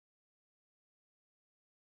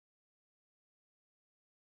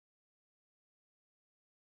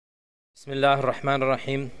بسم الله الرحمن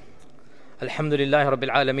الرحيم الحمد لله رب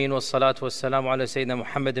العالمين والصلاة والسلام على سيدنا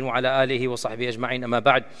محمد وعلى آله وصحبه أجمعين أما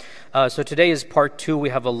بعد. So today is part 2. We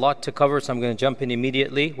have a lot to cover, so I'm going to jump in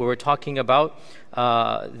immediately. Where we're talking about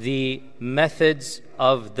the methods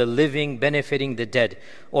of the living benefiting the dead,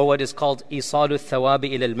 or what is called إيصال الثواب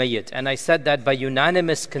إلى الميت. And I said that by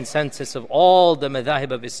unanimous consensus of all the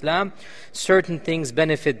madhahib of Islam, certain things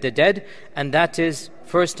benefit the dead, and that is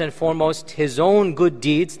first and foremost his own good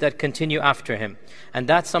deeds that continue after him. And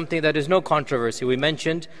that's something that is no controversy. We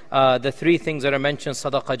mentioned the three things that are mentioned,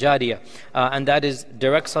 sadaqah jariyah, and that is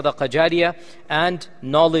direct sadaqah jariyah, and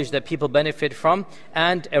knowledge that people benefit from,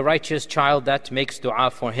 and a righteous child that makes dua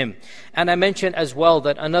for him. And I mentioned as well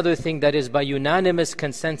that another thing that is by unanimous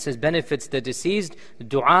consensus benefits the deceased,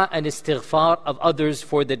 dua and istighfar of others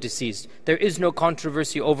for the deceased. There is no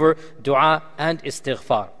controversy over dua and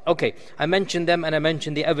istighfar. Okay, I mentioned them and I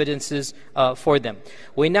mentioned the evidences for them.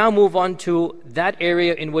 We now move on to that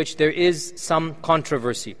area in which there is some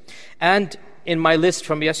controversy. And in my list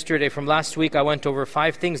from yesterday, from last week, I went over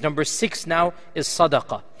 5 things. Number 6 now is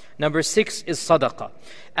sadaqah. Number 6 is sadaqah.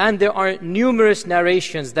 And there are numerous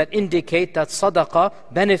narrations that indicate that sadaqah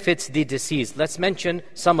benefits the deceased. Let's mention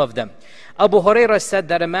some of them. Abu Hurairah said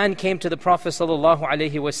that a man came to the Prophet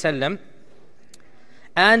ﷺ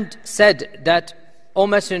and said that, O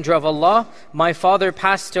Messenger of Allah, my father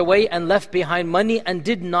passed away and left behind money and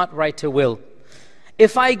did not write a will.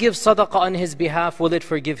 If I give sadaqah on his behalf, will it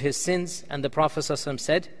forgive his sins? And the Prophet ﷺ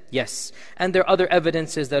said, yes. And there are other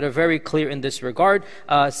evidences that are very clear in this regard.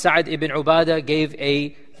 Sa'ad ibn Ubadah gave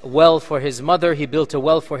a well for his mother. He built a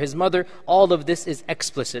well for his mother. All of this is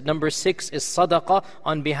explicit. Number 6 is sadaqah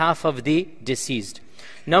on behalf of the deceased.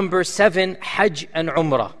 Number 7, hajj and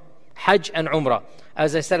umrah. Hajj and umrah.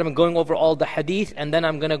 As I said, I'm going over all the hadith and then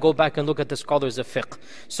I'm going to go back and look at the scholars of fiqh.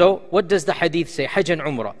 So what does the hadith say? Hajj and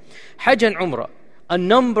umrah. Hajj and umrah. A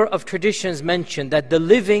number of traditions mention that the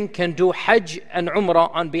living can do hajj and umrah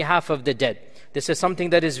on behalf of the dead. This is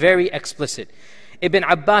something that is very explicit. Ibn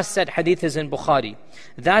Abbas said, hadith is in Bukhari,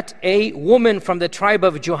 that a woman from the tribe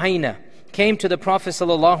of Juhayna came to the Prophet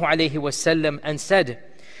ﷺ and said,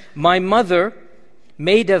 my mother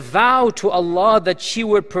made a vow to Allah that she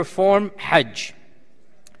would perform hajj.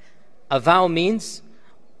 A vow means,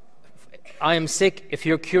 I am sick, if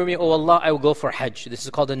you cure me, O Allah, I will go for hajj. This is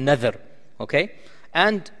called a nadhr. Okay?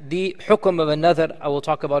 And the hukum of a nadhr, I will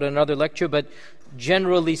talk about in another lecture, but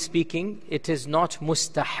generally speaking, it is not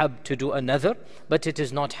mustahab to do a nadhr, but it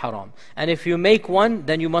is not haram. And if you make one,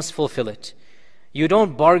 then you must fulfill it. You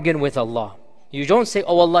don't bargain with Allah. You don't say,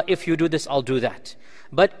 oh Allah, if you do this, I'll do that.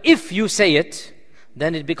 But if you say it,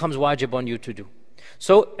 then it becomes wajib on you to do.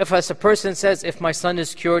 So if as a person says, if my son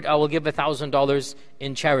is cured, I will give $1,000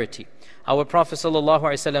 in charity. Our Prophet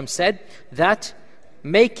ﷺ said that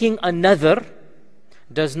making a nadhr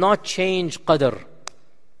does not change qadr,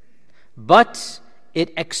 but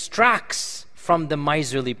it extracts from the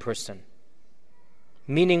miserly person.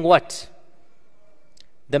 Meaning what?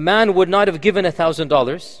 The man would not have given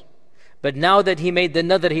 $1,000, but now that he made the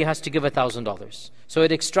nadhr, he has to give $1,000. So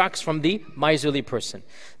it extracts from the miserly person.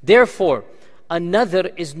 Therefore, a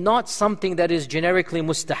nadhr is not something that is generically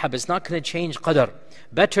mustahab. It's not going to change qadr.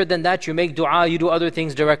 Better than that, you make dua, you do other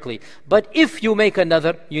things directly. But if you make a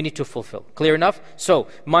nadhr, you need to fulfill. Clear enough? So,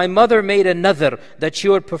 my mother made a nadhr that she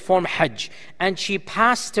would perform hajj, and she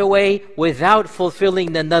passed away without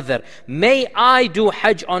fulfilling the nadhr. May I do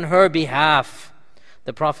hajj on her behalf?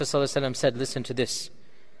 The Prophet ﷺ said, listen to this.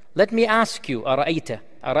 Let me ask you,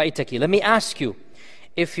 araitaki, let me ask you,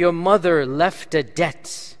 if your mother left a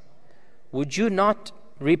debt, would you not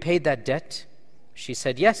repay that debt? She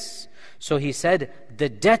said, yes. So he said, the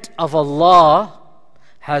debt of Allah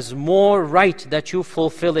has more right that you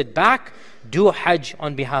fulfill it back. Do hajj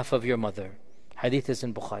on behalf of your mother. Hadith is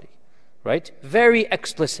in Bukhari. Right? Very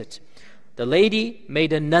explicit. The lady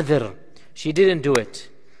made a nadhr. She didn't do it.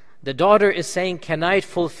 The daughter is saying, can I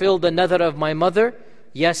fulfill the nadhr of my mother?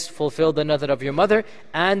 Yes, fulfill the nadhr of your mother.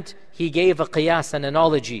 And he gave a qiyas, an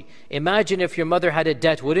analogy. Imagine if your mother had a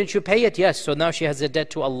debt, wouldn't you pay it? Yes, so now she has a debt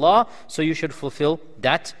to Allah, so you should fulfill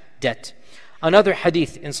that debt. Another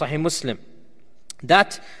hadith in Sahih Muslim,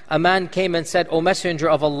 that a man came and said, O Messenger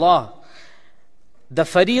of Allah, the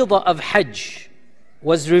faridah of hajj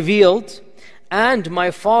was revealed, and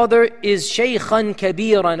my father is shaykhan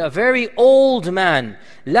kabiran, a very old man,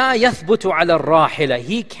 la yathbutu ala rahila,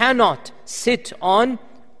 he cannot sit on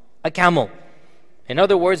a camel. In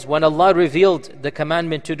other words, when Allah revealed the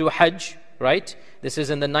commandment to do hajj, right? This is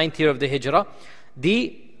in the 9th year of the hijrah.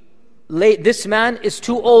 This man is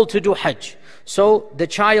too old to do hajj. So the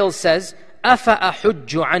child says, أَفَأَحُجُّ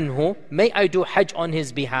عَنْهُ, may I do hajj on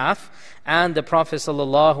his behalf? And the Prophet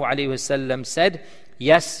ﷺ said,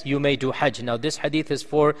 yes, you may do hajj. Now this hadith is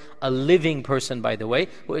for a living person, by the way,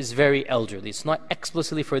 who is very elderly. It's not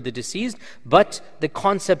explicitly for the deceased, but the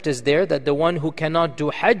concept is there that the one who cannot do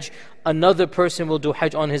hajj, another person will do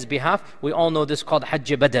hajj on his behalf. We all know this is called hajj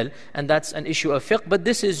badal, and that's an issue of fiqh, but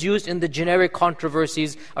this is used in the generic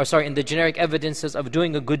controversies, in the generic evidences of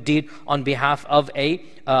doing a good deed on behalf of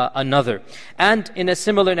another. And in a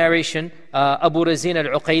similar narration, Abu Razin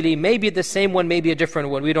al-Uqayli, maybe the same one, maybe a different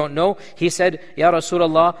one, we don't know. He said, Ya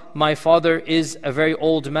Rasulullah, my father is a very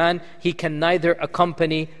old man. He can neither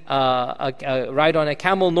accompany, ride on a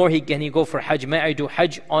camel, nor can he go for hajj. May I do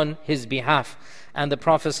hajj on his behalf? And the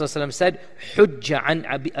Prophet ﷺ said, حُجَّ عَنْ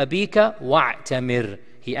أَبِيكَ وَاعْتَمِرْ.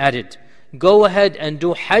 He added, go ahead and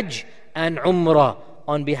do hajj and umrah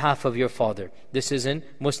on behalf of your father. This is in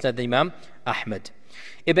Musnad Imam Ahmad.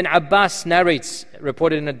 Ibn Abbas narrates,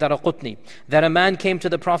 reported in Ad-Daraqutni, that a man came to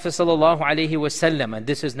the Prophet ﷺ, and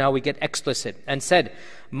this is now we get explicit, and said,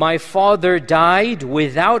 my father died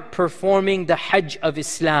without performing the hajj of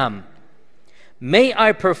Islam. May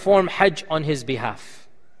I perform hajj on his behalf?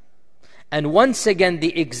 And once again,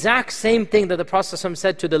 the exact same thing that the Prophet ﷺ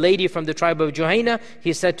said to the lady from the tribe of Juhayna,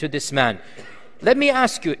 he said to this man, let me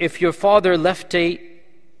ask you, if your father left a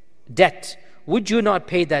debt, would you not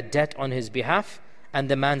pay that debt on his behalf? And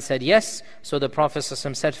the man said yes. So the Prophet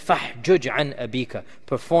ﷺ said, فَحْجُجْ عَنْ أَبِيكَ,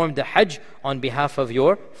 perform the hajj on behalf of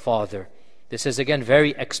your father. This is again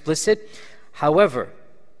very explicit. However,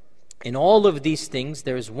 in all of these things,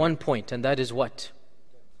 there is one point, and that is what?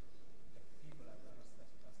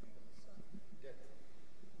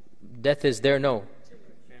 Death is there, no.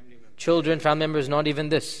 Children, family members, not even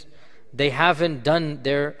this. They haven't done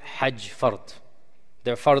their hajj fard.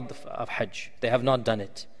 Their fard of hajj. They have not done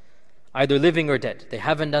it. Either living or dead. They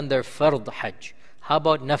haven't done their fard hajj. How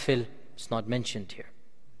about nafil? It's not mentioned here.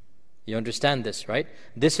 You understand this, right?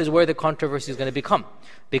 This is where the controversy is going to become.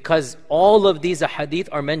 Because all of these hadith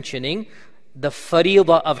are mentioning the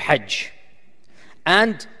faridah of hajj.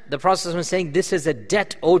 And the Prophet was saying this is a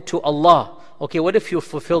debt owed to Allah. Okay, what if you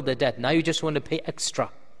fulfill the debt? Now you just want to pay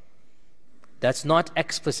extra. That's not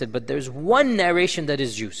explicit, but there's one narration that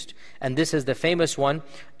is used. And this is the famous one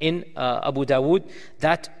in Abu Dawood,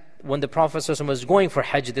 that when the Prophet was going for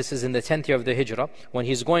hajj, this is in the 10th year of the hijrah, when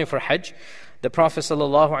he's going for hajj, the Prophet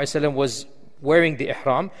ﷺ was wearing the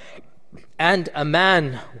ihram, and a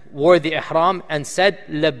man wore the ihram and said,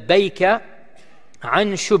 لَبَّيْكَ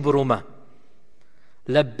عَنْ شُبْرُمَةٍ.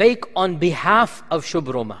 Labbaik on behalf of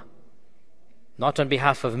Shubruma, not on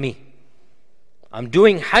behalf of me. I'm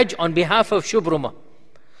doing hajj on behalf of Shubruma.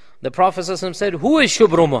 The Prophet ﷺ said, who is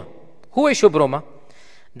Shubruma? Who is Shubruma?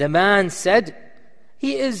 The man said,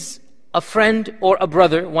 he is a friend or a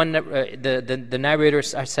brother. The narrator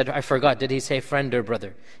said, I forgot, did he say friend or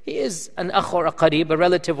brother? He is an akh or a qareeb, a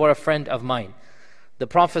relative or a friend of mine. The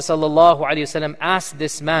Prophet ﷺ asked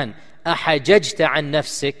this man, أَحَجَجْتَ عَنْ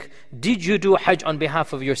نَفْسِكَ, did you do hajj on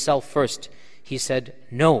behalf of yourself first? He said,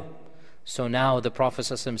 no. So now the Prophet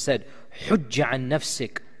ﷺ said, حُجَّ عَنْ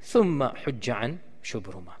نَفْسِكَ ثُمَّ حُجَّ عَنْ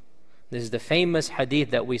شُبْرُمَةٍ. This is the famous hadith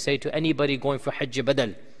that we say to anybody going for hajj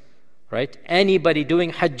badal. Right? Anybody doing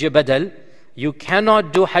hajj badal, you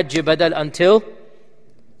cannot do hajj badal until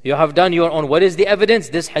you have done your own. What is the evidence?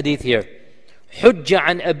 This hadith here. حُجَّ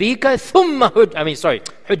عَنْ أَبِيكَ ثُمَّ حُجَّ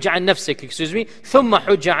عَنْ نَفْسِكَ, ثُمَّ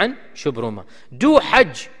حُجَّ عَنْ شُبْرُمَةٍ. Do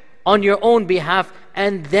hajj on your own behalf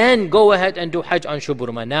and then go ahead and do hajj on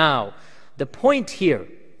Shubruma. Now, the point here,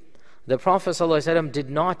 the Prophet ﷺ did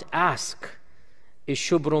not ask, is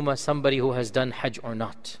Shubruma somebody who has done hajj or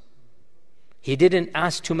not? He didn't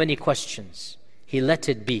ask too many questions. He let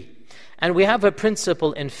it be. And we have a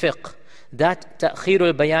principle in fiqh that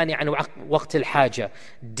تأخير البيان عن وقت الحاجة,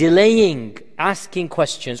 delaying asking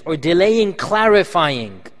questions or delaying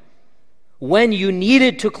clarifying when you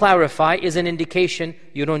needed to clarify is an indication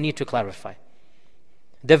you don't need to clarify.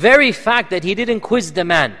 The very fact that he didn't quiz the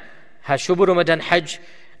man, has Shubruma done hajj?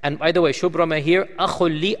 And by the way, Shubruma here, أخُ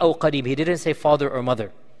لي أو قريب. He didn't say father or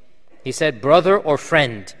mother. He said brother or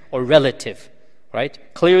friend or relative. Right?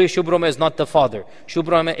 Clearly Shubruma is not the father.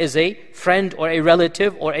 Shubruma is a friend or a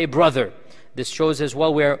relative or a brother. This shows as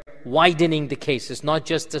well we're widening the case. It's not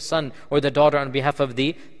just the son or the daughter on behalf of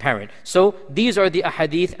the parent. So these are the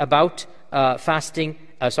ahadith about fasting,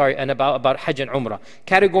 and about hajj and umrah.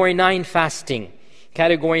 Category 9, fasting.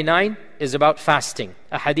 Category 9 is about fasting.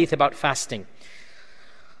 A hadith about fasting.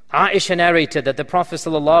 Aisha narrated that the Prophet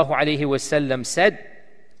ﷺ said,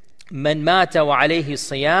 من مات وعليه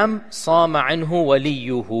الصيام صام عنه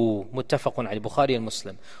وليه متفق عليه Bukhari and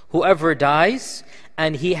Muslim. Whoever dies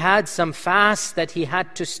and he had some fast that he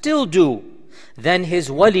had to still do, then his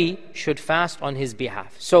wali should fast on his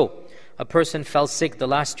behalf. So, a person fell sick the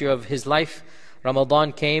last year of his life,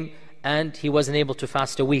 Ramadan came and he wasn't able to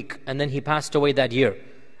fast a week, and then he passed away that year.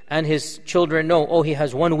 And his children know, oh, he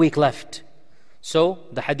has 1 week left. So,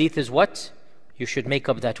 the hadith is what? You should make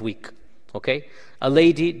up that week. Okay? A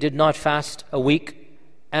lady did not fast a week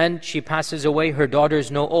and she passes away. Her daughters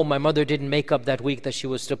know, oh, my mother didn't make up that week that she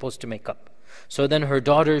was supposed to make up. So then her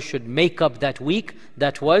daughters should make up that week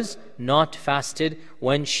that was not fasted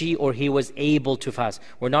when she or he was able to fast.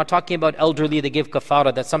 We're not talking about elderly, they give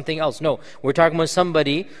kafara, that's something else. No, we're talking about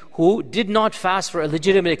somebody who did not fast for a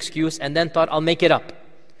legitimate excuse and then thought, I'll make it up.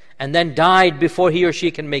 And then died before he or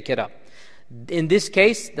she can make it up. In this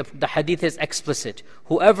case, the hadith is explicit.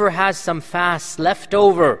 Whoever has some fast left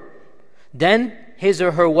over, then his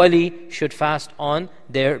or her wali should fast on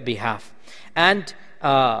their behalf. And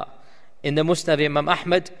in the Musnad Imam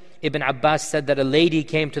Ahmad, Ibn Abbas said that a lady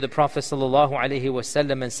came to the Prophet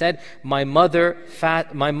ﷺ and said, my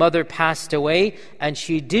mother passed away and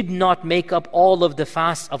she did not make up all of the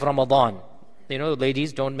fasts of Ramadan. You know,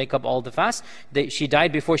 ladies don't make up all the fast. She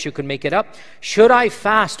died before she could make it up. Should I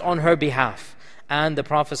fast on her behalf? And the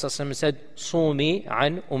Prophet ﷺ said, Sumi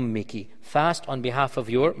an ummiki. Fast on behalf of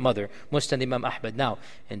your mother. Musnad Imam Ahmad. Now,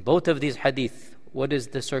 in both of these hadith, what is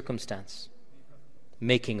the circumstance?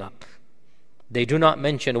 Making up. They do not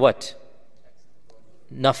mention what?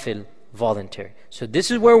 Nafil, voluntary. So this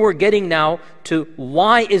is where we're getting now to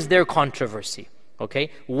why is there controversy?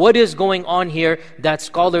 Okay, what is going on here that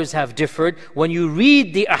scholars have differed? When you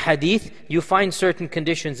read the ahadith, you find certain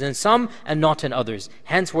conditions in some and not in others.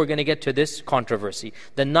 Hence, we're going to get to this controversy.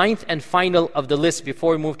 The ninth and final of the list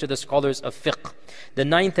before we move to the scholars of fiqh. The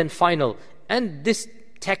ninth and final, and this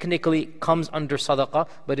technically comes under sadaqah,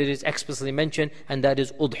 but it is explicitly mentioned, and that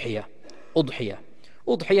is udhiyah. Udhiyah.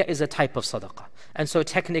 Udhiyah is a type of sadaqah. And so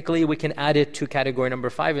technically we can add it to category number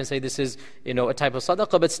 5 and say this is, a type of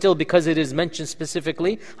sadaqah, but still because it is mentioned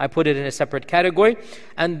specifically, I put it in a separate category.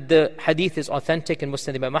 And the hadith is authentic in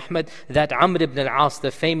Musnad Imam Ahmad that Amr ibn al-As,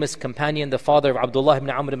 the famous companion, the father of Abdullah ibn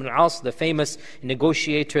Amr ibn al-As, the famous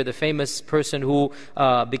negotiator, the famous person who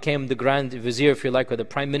became the grand vizier, if you like, or the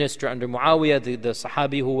prime minister under Muawiyah, the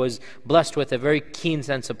sahabi who was blessed with a very keen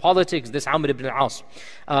sense of politics, this Amr ibn al-As.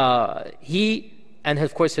 And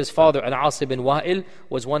of course his father, Al-As ibn Wa'il,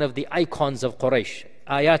 was one of the icons of Quraysh.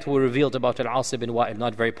 Ayat were revealed about Al-As ibn Wa'il,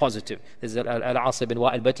 not very positive. This is Al-As ibn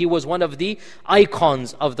Wa'il, but he was one of the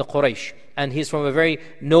icons of the Quraysh. And he's from a very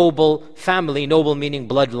noble family, noble meaning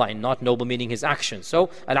bloodline, not noble meaning his actions.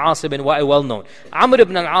 So Al-As ibn Wa'il, well known. Amr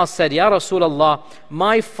ibn al-As said, Ya Rasulullah,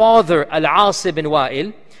 my father Al-As ibn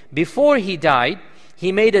Wa'il, before he died,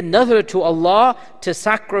 he made a nadhr to Allah to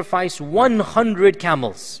sacrifice 100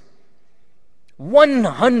 camels.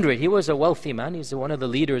 100. He was a wealthy man. He's one of the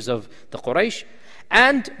leaders of the Quraysh.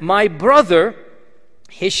 And my brother,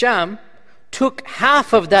 Hisham, took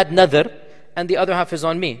half of that nadhr and the other half is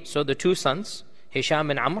on me. So the two sons, Hisham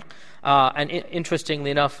and Amr. And interestingly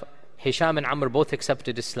enough, Hisham and Amr both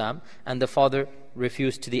accepted Islam and the father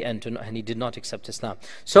refused to the end and he did not accept Islam.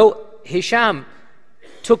 So Hisham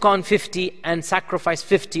took on 50 and sacrificed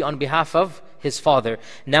 50 on behalf of his father.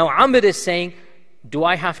 Now Amr is saying, do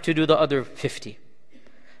I have to do the other 50?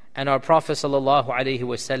 And our Prophet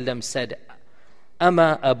ﷺ said,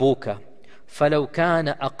 أما أبوك فلو كان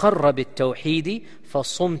أقر بالتوحيد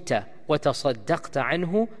فصمت وتصدقت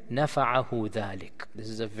عنه نفعه ذلك. This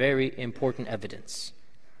is a very important evidence.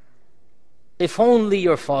 If only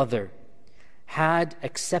your father had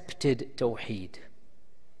accepted Tawheed.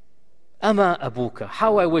 أما أبوك,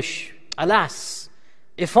 how I wish, alas,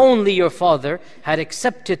 if only your father had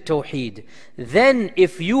accepted Tawheed, then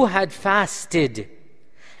if you had fasted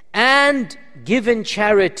and given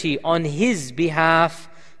charity on his behalf,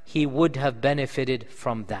 he would have benefited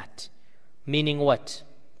from that. Meaning what?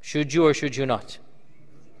 Should you or should you not?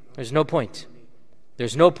 There's no point.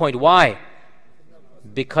 There's no point. Why?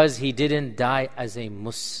 Because he didn't die as a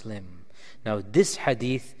Muslim. Now this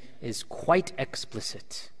hadith is quite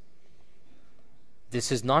explicit.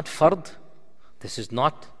 This is not fard. This is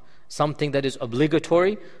not something that is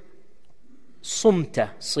obligatory. Sumta,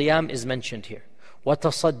 siyam is mentioned here.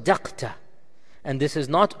 وَتَصَدَّقْتَ. And this is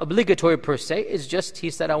not obligatory per se. It's just, he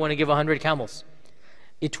said, I want to give 100 camels.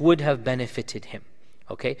 It would have benefited him.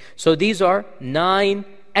 Okay? So these are 9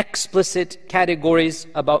 explicit categories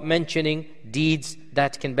about mentioning deeds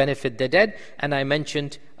that can benefit the dead. And I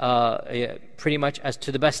mentioned pretty much, as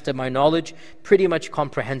to the best of my knowledge, pretty much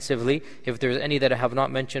comprehensively. If there's any that I have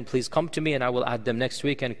not mentioned, please come to me and I will add them next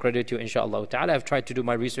week and credit you, inshallah ta'ala. I've tried to do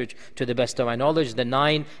my research to the best of my knowledge. The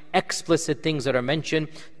 9 explicit things that are mentioned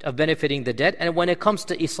of benefiting the dead. And when it comes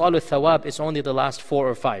to Isalu Thawab, it's only the last 4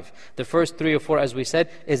 or 5. The first 3 or 4, as we said,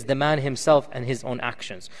 is the man himself and his own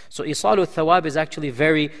actions. So Isalu Thawab is actually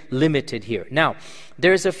very limited here. Now,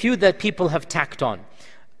 there's a few that people have tacked on.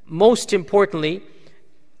 Most importantly,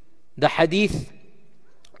 the hadith,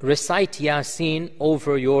 recite Yasin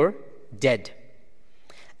over your dead.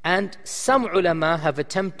 And some ulama have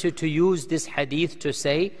attempted to use this hadith to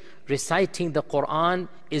say reciting the Quran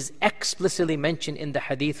is explicitly mentioned in the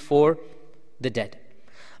hadith for the dead.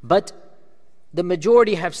 But the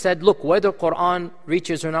majority have said, look, whether Quran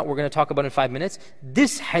reaches or not, we're going to talk about in 5 minutes,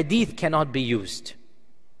 this hadith cannot be used.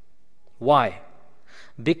 Why?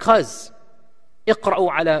 Because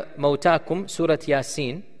اقرأوا على موتاكم Surah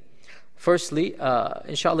Yasin. Firstly,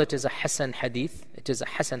 inshallah, it is a Hasan hadith. It is a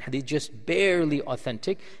Hasan hadith, just barely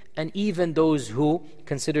authentic. And even those who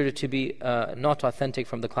consider it to be not authentic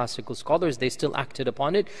from the classical scholars, they still acted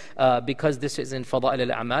upon it because this is in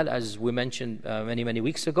Fada'il al-A'mal, as we mentioned many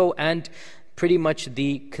weeks ago, and pretty much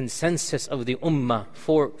the consensus of the ummah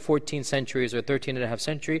for 14 centuries or 13 and a half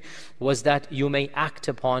century was that you may act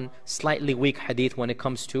upon slightly weak hadith when it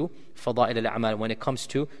comes to Fada'il al-A'mal, when it comes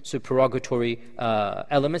to supererogatory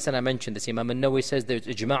elements. And I mentioned this. Imam al-Nawawi says there's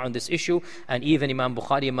ijma' on this issue, and even Imam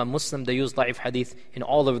Bukhari, Imam Muslim, they use da'if hadith in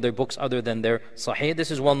all of their books other than their Sahih. This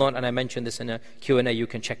is well known, and I mentioned this in a Q&A, you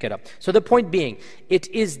can check it up. So the point being, it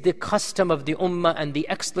is the custom of the ummah and the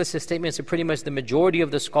explicit statements of pretty much the majority of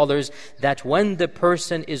the scholars that when the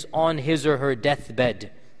person is on his or her deathbed,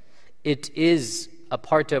 it is a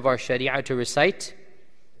part of our sharia to recite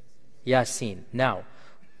Yasin. Now,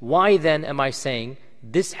 why then am I saying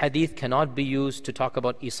this hadith cannot be used to talk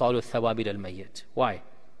about Isalu Thawabil al-Mayyit? Why?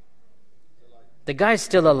 The guy is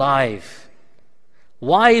still alive.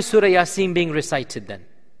 Why is Surah Yasin being recited then?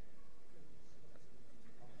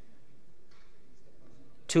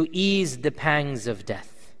 To ease the pangs of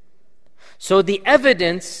death. So the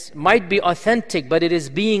evidence might be authentic, but it is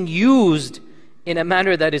being used in a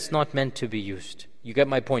manner that is not meant to be used. You get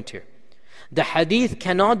my point here? The hadith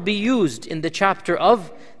cannot be used in the chapter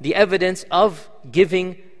of the evidence of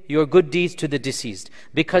giving your good deeds to the deceased,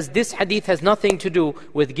 because this hadith has nothing to do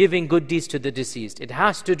with giving good deeds to the deceased. It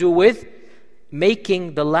has to do with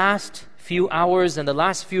making the last few hours and the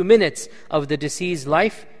last few minutes of the deceased's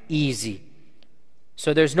life easy.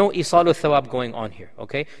 So there's no isalu thawab going on here,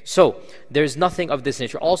 okay? So there's nothing of this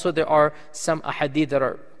nature. Also, there are some ahadith that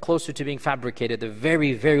are closer to being fabricated. They're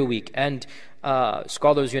very weak. And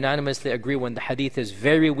scholars unanimously agree when the hadith is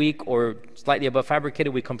very weak or slightly above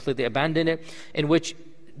fabricated, we completely abandon it, in which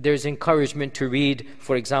there's encouragement to read,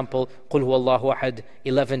 for example, Qul huwallahu ahad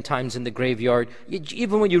 11 times in the graveyard.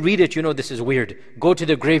 Even when you read it, you know this is weird. Go to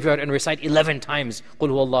the graveyard and recite 11 times Qul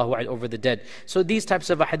huwallahu ahad over the dead. So these types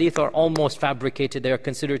of hadith are almost fabricated. They are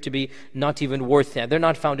considered to be not even worth it. They're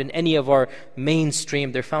not found in any of our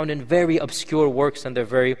mainstream. They're found in very obscure works, and they're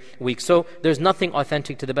very weak. So there's nothing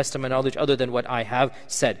authentic to the best of my knowledge other than what I have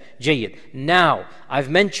said. Jayyid. Now, I've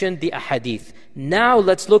mentioned the ahadith. Now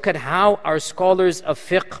let's look at how our scholars of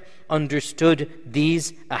fiqh understood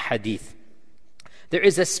these ahadith. There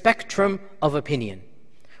is a spectrum of opinion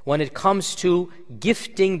when it comes to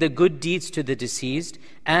gifting the good deeds to the deceased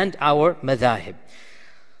and our madahib.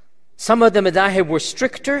 Some of the madahib were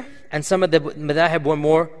stricter, and some of the madahib were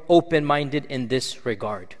more open-minded in this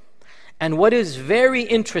regard. And what is very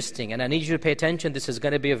interesting, and I need you to pay attention, this is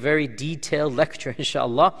going to be a very detailed lecture,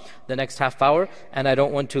 inshallah, the next half hour, and I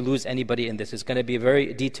don't want to lose anybody in this. It's going to be a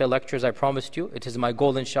very detailed lecture, as I promised you. It is my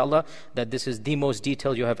goal, inshallah, that this is the most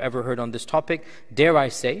detailed you have ever heard on this topic. Dare I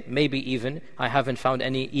say, maybe even, I haven't found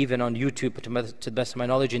any even on YouTube, to the best of my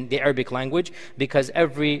knowledge, in the Arabic language, because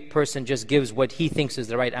every person just gives what he thinks is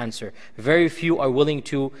the right answer. Very few are willing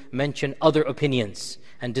to mention other opinions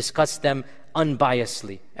and discuss them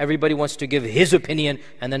unbiasedly. Everybody wants to give his opinion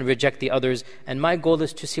and then reject the others. And my goal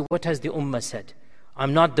is to see, what has the ummah said?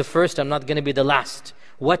 I'm not the first, I'm not going to be the last.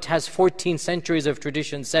 What has 14 centuries of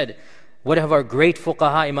tradition said? What have our great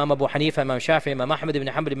fuqaha, Imam Abu Hanifa, Imam Shafi'i, Imam Ahmad ibn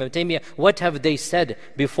Hanbal, Imam Taymiyyah, what have they said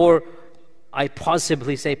before I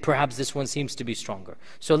possibly say perhaps this one seems to be stronger?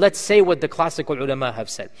 So let's say what the classical ulama have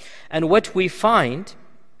said. And what we find,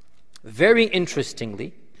 very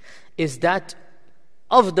interestingly, is that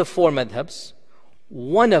of the 4 madhabs,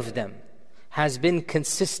 one of them has been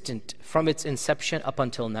consistent from its inception up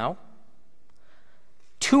until now.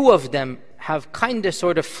 2 of them have kind of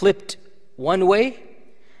sort of flipped one way,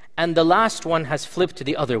 and the last one has flipped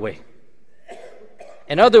the other way.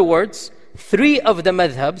 In other words, 3 of the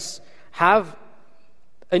madhabs have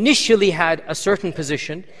initially had a certain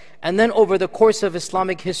position, and then over the course of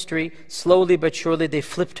Islamic history, slowly but surely they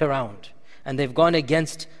flipped around. And they've gone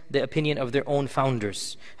against the opinion of their own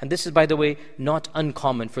founders. And this is, by the way, not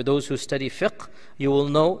uncommon. For those who study fiqh, you will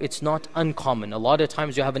know it's not uncommon. A lot of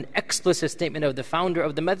times you have an explicit statement of the founder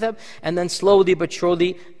of the madhab, and then slowly but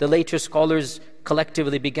surely the later scholars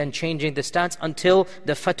collectively began changing the stance until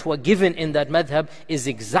the fatwa given in that madhab is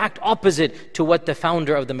exact opposite to what the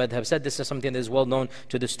founder of the madhab said. This is something that is well known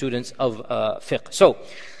to the students of fiqh. So,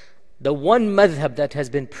 the one madhab that has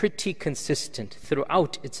been pretty consistent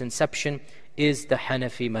throughout its inception is the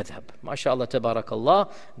Hanafi madhab. MashaAllah,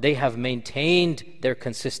 tabarakallah, they have maintained their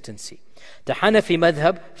consistency. The Hanafi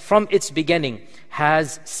madhab, from its beginning,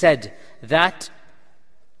 has said that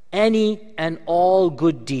any and all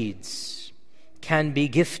good deeds can be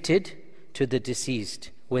gifted to the deceased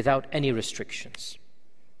without any restrictions.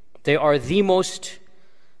 They are the most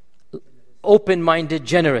open-minded,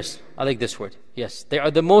 generous. I like this word. Yes, they are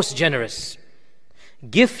the most generous.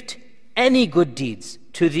 Gift any good deeds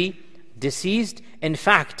to the deceased. In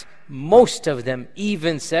fact, most of them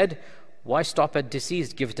even said, why stop at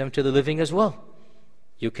deceased? Give them to the living as well.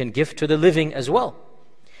 You can give to the living as well.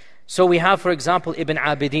 So we have, for example, Ibn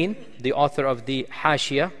Abidin, the author of the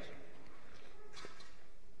Hashiyah.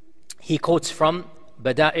 He quotes from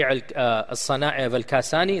Bada'i al-Sana'i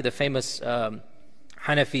al-Kasani, the famous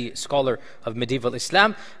Hanafi scholar of medieval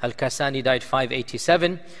Islam. Al-Kasani died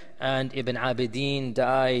 587 and Ibn Abidin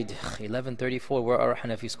died 1134. Where are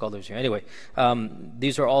Hanafi scholars here? Anyway,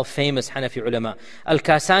 these are all famous Hanafi ulama.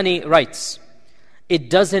 Al-Kasani writes, it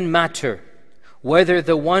doesn't matter whether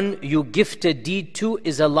the one you gift a deed to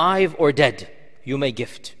is alive or dead, you may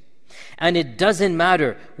gift. And it doesn't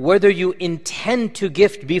matter whether you intend to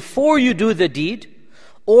gift before you do the deed,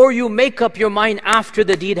 or you make up your mind after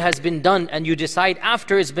the deed has been done and you decide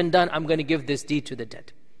after it's been done, I'm going to give this deed to the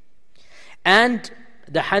dead. And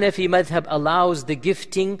the Hanafi madhab allows the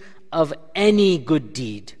gifting of any good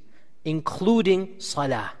deed, including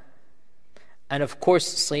salah. And of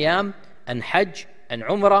course, siyam and hajj and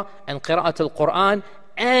umrah and qira'at al-Quran,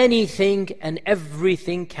 anything and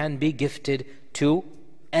everything can be gifted to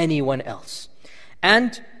anyone else.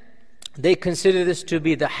 And they consider this to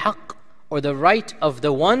be the haqq, or the right of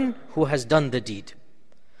the one who has done the deed.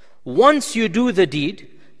 Once you do the deed,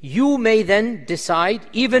 you may then decide,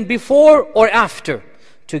 even before or after,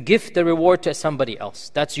 to give the reward to somebody else.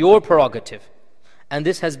 That's your prerogative. And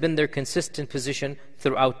this has been their consistent position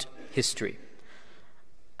throughout history.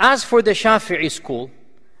 As for the Shafi'i school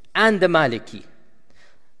and the Maliki,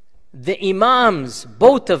 the Imams,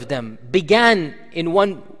 both of them, began in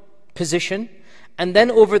one position, and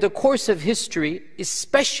then over the course of history,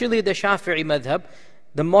 especially the Shafi'i madhab,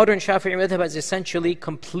 the modern Shafi'i madhab has essentially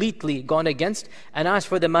completely gone against. And as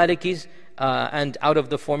for the Malikis, and out of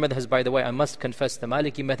the 4 madhabs, by the way, I must confess the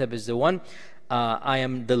Maliki madhab is the one I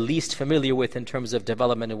am the least familiar with in terms of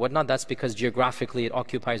development and whatnot. That's because geographically it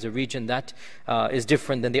occupies a region that is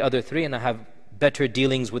different than the other 3, and I have better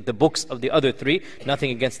dealings with the books of the other 3.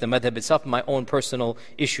 Nothing against the madhab itself, my own personal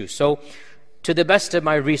issues. So, to the best of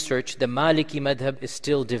my research, the Maliki madhab is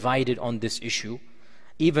still divided on this issue,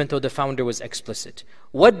 even though the founder was explicit.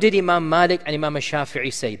 What did Imam Malik and Imam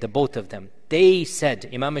Shafi'i say, the both of them? They said,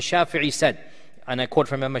 Imam Shafi'i said, and I quote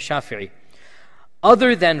from Imam Shafi'i,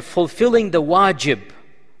 other than fulfilling the wajib,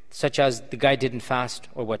 such as the guy didn't fast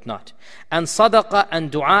or whatnot, and sadaqah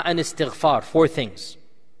and dua and istighfar, 4 things,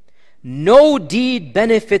 no deed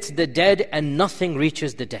benefits the dead and nothing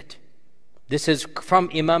reaches the dead. This is from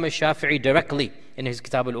Imam Shafi'i directly in his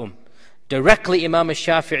Kitab al-Umm. Directly Imam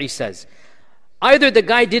Shafi'i says, either the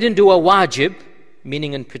guy didn't do a wajib,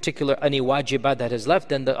 meaning in particular any wajibat that is left,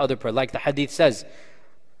 then the other prayer, like the hadith says,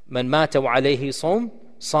 Man mata wa alayhi sawm,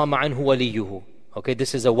 sama anhu waliyuhu. Okay,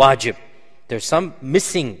 this is a wajib. There's some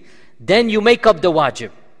missing. Then you make up the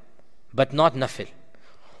wajib, but not nafil.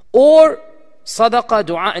 Or sadaqah,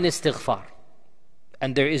 dua and istighfar.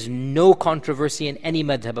 And there is no controversy in any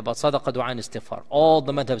madhab about sadaqah, dua and istighfar. All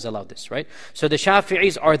the madhabs allow this, right? So the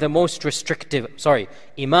Shafi'is are the most restrictive.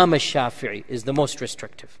 Imam al-Shafi'i is the most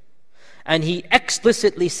restrictive. And he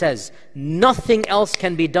explicitly says, nothing else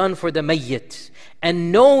can be done for the mayyit.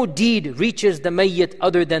 And no deed reaches the mayyit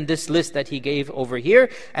other than this list that he gave over here.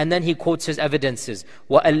 And then he quotes his evidences.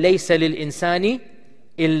 وَأَلَّيْسَ لِلْإِنسَانِ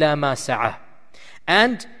إِلَّا مَا سَعَى.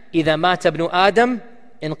 And إِذَا مَاتَ ابْنُ آدَمَ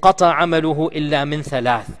انقطع عمله إلا من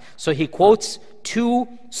ثلاث. So he quotes 2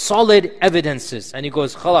 solid evidences and he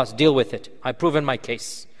goes, خلاص, deal with it. I've proven my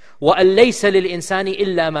case. وَأَلَّيْسَ لِلْإِنسَانِ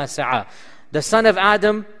إِلَّا مَا سَعَى. The son of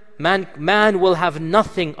Adam, Man will have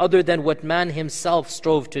nothing other than what man himself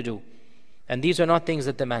strove to do. And these are not things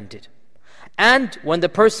that the man did. And when the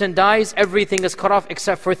person dies, everything is cut off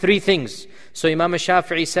except for 3 things. So Imam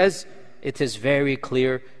Shafi'i says, it is very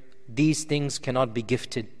clear, these things cannot be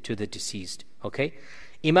gifted to the deceased. Okay?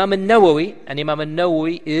 Imam al-Nawawi, and Imam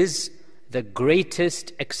al-Nawawi is the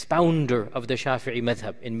greatest expounder of the Shafi'i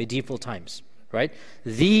madhab in medieval times. Right?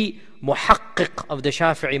 The muhaqqiq of the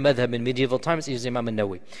Shafi'i madhab in medieval times is Imam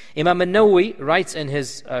al-Nawawi. Imam al-Nawawi writes in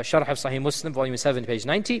his Sharh of Sahih Muslim, volume 7, page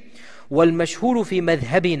 90, وَالْمَشْهُورُ فِي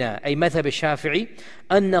مَذْهَبِنَا أي مذهب الشافعي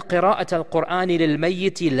أن قراءة القرآن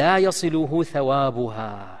للميت لا يصله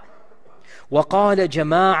ثوابها وقال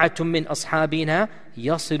جماعة من أصحابنا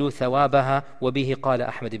يصل ثوابها وبه قال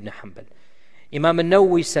أحمد بن حنبل. Imam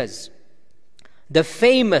al-Nawawi says, the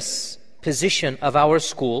famous position of our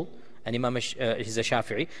school, and Imam is a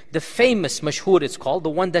Shafi'i, the famous mashhur it's called, the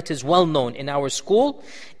one that is well known in our school,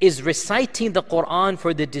 is reciting the Quran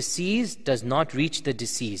for the deceased does not reach the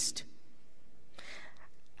deceased.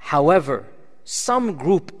 However, some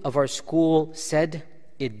group of our school said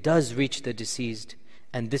it does reach the deceased,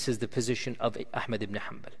 and this is the position of Ahmad ibn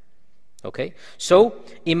Hanbal. Okay? So,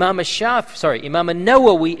 Imam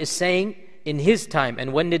al-Nawawi is saying in his time,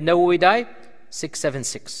 and when did Nawawi die?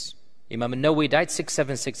 676. Imam al-Nawawi died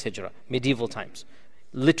 676 Hijrah, medieval times.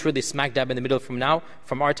 Literally smack dab in the middle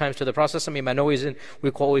from our times to the Prophet. Imam al-Nawawi is in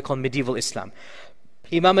what we call medieval Islam.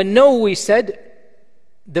 Imam al-Nawawi said,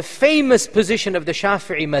 the famous position of the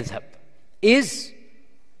Shafi'i madhab is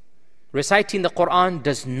reciting the Quran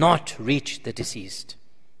does not reach the deceased.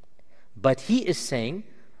 But he is saying,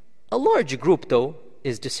 a large group though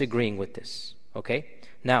is disagreeing with this. Okay?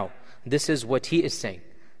 Now, this is what he is saying.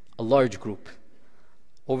 A large group.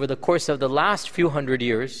 Over the course of the last few hundred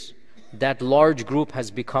years, that large group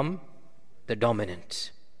has become the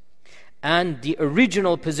dominant. And the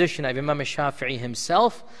original position of Imam Shafi'i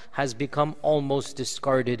himself has become almost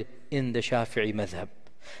discarded in the Shafi'i madhab.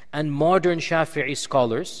 And modern Shafi'i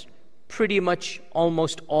scholars, pretty much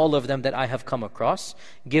almost all of them that I have come across,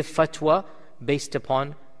 give fatwa based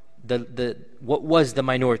upon what was the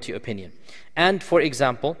minority opinion. And for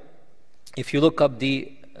example, if you look up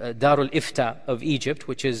the Darul Ifta of Egypt,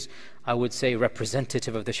 which is, I would say,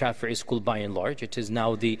 representative of the Shafi'i school by and large. It is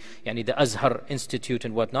now the Azhar Institute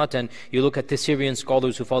and whatnot. And you look at the Syrian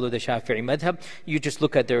scholars who follow the Shafi'i madhab, you just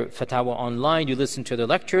look at their fatwa online, you listen to their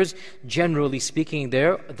lectures. Generally speaking,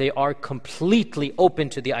 they are completely open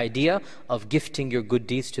to the idea of gifting your good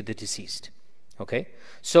deeds to the deceased. Okay?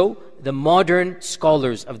 So, the modern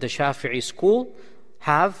scholars of the Shafi'i school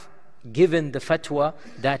have given the fatwa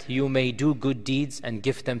that you may do good deeds and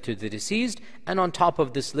gift them to the deceased, and on top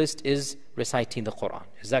of this list is reciting the Quran.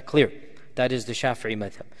 Is that clear? That is the Shafi'i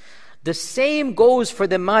madhab. The same goes for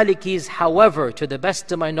the Malikis. However, to the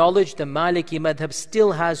best of my knowledge, the Maliki madhab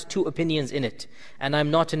still has 2 opinions in it, and I'm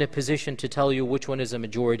not in a position to tell you which one is a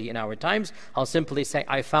majority in our times. I'll simply say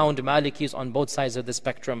I found Malikis on both sides of the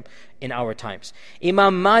spectrum in our times.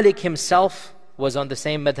 Imam Malik himself was on the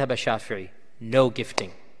same madhab as Shafi'i. No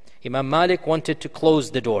gifting. Imam Malik wanted to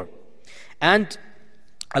close the door. And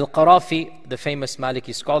Al-Qarafi, the famous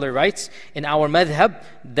Maliki scholar, writes, in our madhab,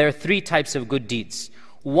 there are 3 types of good deeds.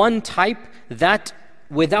 One type that,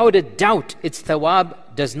 without a doubt, its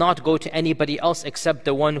thawab does not go to anybody else except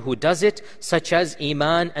the one who does it, such as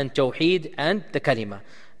Iman and Tawheed and the Kalima.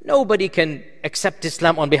 Nobody can accept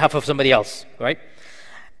Islam on behalf of somebody else, right?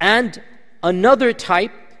 And another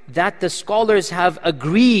type that the scholars have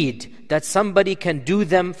agreed that somebody can do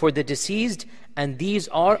them for the deceased, and these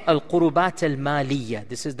are al-qurubat al-maliyya.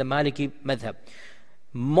 This is the Maliki madhab.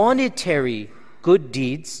 Monetary good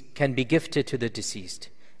deeds can be gifted to the deceased.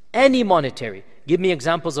 Any monetary. Give me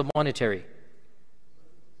examples of monetary.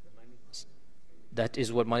 That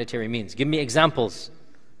is what monetary means. Give me examples.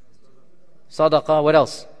 Sadaqah, what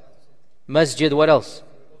else? Masjid, what else?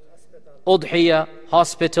 Udhiyah,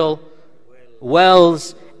 hospital,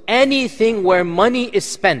 wells, anything where money is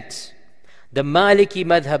spent. The Maliki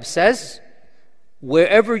madhab says,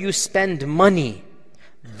 wherever you spend money,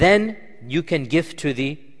 then you can give to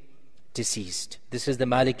the deceased. This is the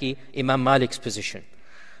Maliki, Imam Malik's position.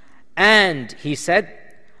 And he said,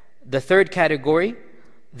 the third category,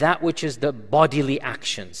 that which is the bodily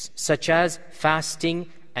actions, such as fasting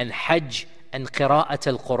and hajj and qira'at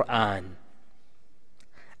al-Quran.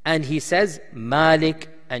 And he says, Malik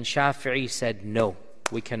and Shafi'i said, no,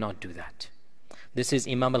 we cannot do that. This is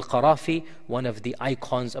Imam al-Qarafi, one of the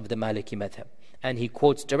icons of the Maliki madhab. And he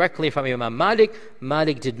quotes directly from Imam Malik.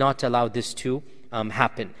 Malik did not allow this to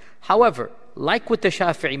happen. However, like with the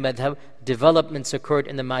Shafi'i madhab, developments occurred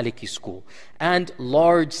in the Maliki school. And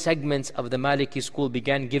large segments of the Maliki school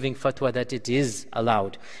began giving fatwa that it is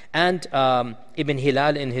allowed. And Ibn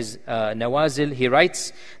Hilal in his Nawazil, he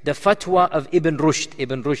writes, the fatwa of Ibn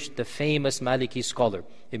Rushd, the famous Maliki scholar.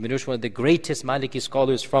 Ibn Rushd, one of the greatest Maliki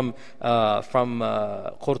scholars from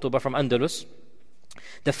Qurtuba, from Andalus.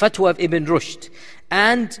 The fatwa of Ibn Rushd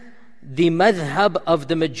and the madhab of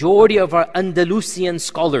the majority of our Andalusian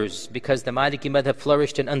scholars, because the Maliki madhab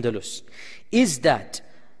flourished in Andalus, is that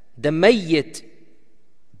the mayyit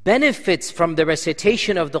benefits from the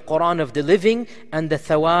recitation of the Quran of the living, and the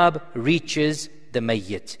thawab reaches the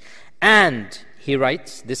mayyit. And he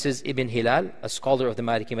writes, this is Ibn Hilal, a scholar of the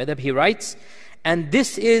Maliki madhab, he writes, and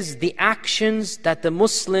this is the actions that the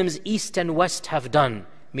Muslims east and west have done.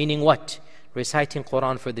 Meaning what? Reciting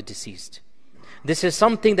Quran for the deceased. This is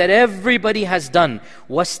something that everybody has done.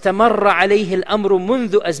 وَاسْتَمَرَّ عَلَيْهِ الْأَمْرُ مُنْذُ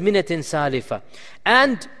أَزْمِنَةٍ سَالِفَةٍ.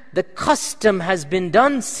 And the custom has been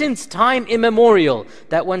done since time immemorial,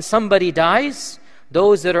 that when somebody dies,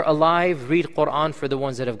 those that are alive read Quran for the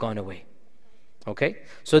ones that have gone away. Okay?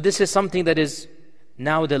 So this is something that is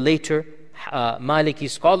now the later Maliki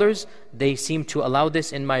scholars, they seem to allow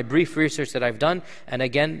this in my brief research that I've done. And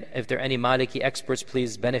again, if there are any Maliki experts,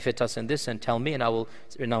 please benefit us in this and tell me, and I will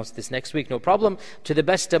announce this next week, no problem. To the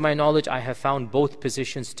best of my knowledge, I have found both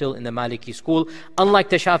positions still in the Maliki school. Unlike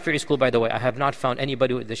the Shafi'i school, by the way, I have not found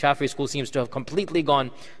anybody. The Shafi'i school seems to have completely gone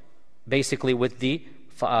basically with the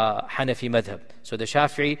Hanafi madhab. So the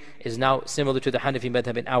Shafi'i is now similar to the Hanafi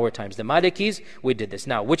madhab in our times. The Malikis, we did this.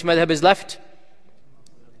 Now, which madhab is left?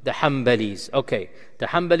 The Hanbalis. Okay, the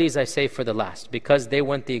Hanbalis I say for the last, because they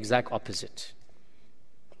went the exact opposite.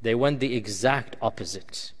 They went the exact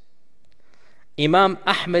opposite. Imam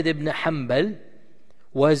Ahmad ibn Hanbal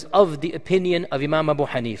was of the opinion of Imam Abu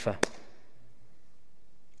Hanifa.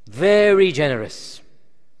 Very generous.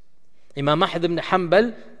 Imam Ahmad ibn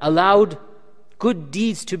Hanbal allowed good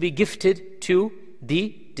deeds to be gifted to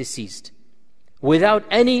the deceased without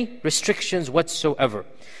any restrictions whatsoever.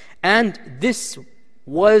 And this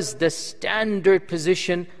was the standard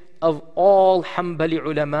position of all Hanbali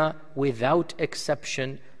ulama without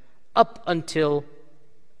exception up until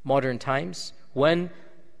modern times, when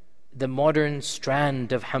the modern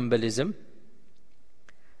strand of Hanbalism,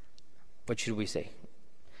 what should we say,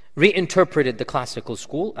 reinterpreted the classical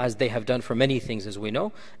school, as they have done for many things as we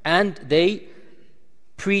know, and they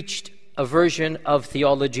preached a version of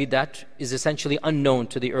theology that is essentially unknown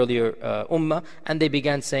to the earlier ummah, and they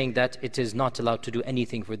began saying that it is not allowed to do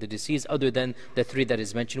anything for the deceased other than the three that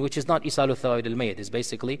is mentioned, which is not isalu thawaid al-mayyit, is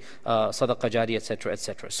basically sadaqah jari, etc.,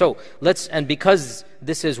 etc. So and because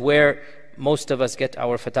this is where most of us get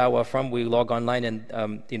our fatwa from, we log online and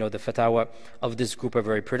the fatwa of this group are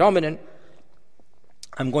very predominant.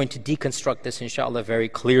 I'm going to deconstruct this inshallah very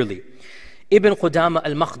clearly. Ibn Qudama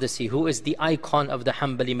al-Maqdisi, who is the icon of the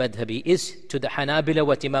Hanbali madhabi, is to the Hanabila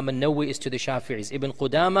what Imam al-Nawawi is to the Shafi'is. Ibn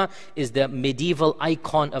Qudama is the medieval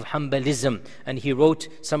icon of Hanbalism, and he wrote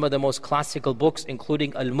some of the most classical books,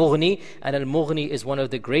 including Al-Mughni, and Al-Mughni is one of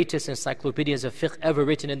the greatest encyclopedias of fiqh ever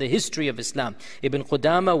written in the history of Islam. Ibn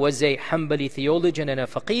Qudama was a Hanbali theologian and a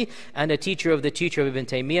faqih, and a teacher of the teacher of Ibn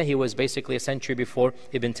Taymiyyah. He was basically a century before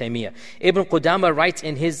Ibn Taymiyyah. Ibn Qudama writes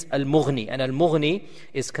in his Al-Mughni, and Al-Mughni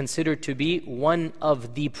is considered to be one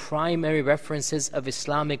of the primary references of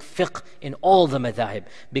Islamic fiqh in all the madhahib,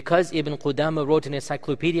 because Ibn Qudama wrote an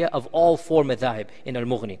encyclopedia of all four madhahib in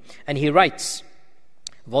Al-Mughni. And he writes,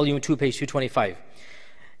 volume 2, page 225,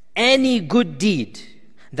 any good deed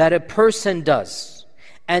that a person does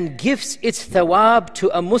and gives its thawab to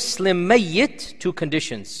a Muslim mayyit, two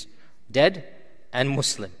conditions, dead and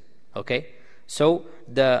Muslim. Okay? So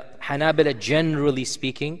the Hanabila, generally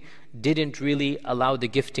speaking, didn't really allow the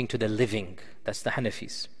gifting to the living. That's the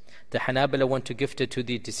Hanafis. The Hanabila want to gift it to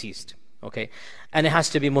the deceased. Okay? And it has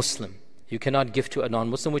to be Muslim. You cannot gift to a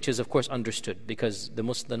non-Muslim, which is of course understood, because the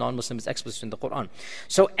non-Muslim is explicit in the Quran.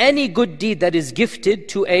 So any good deed that is gifted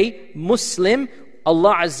to a Muslim,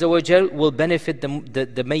 Allah Azza wa Jal will benefit the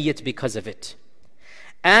mayyit because of it.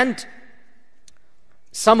 And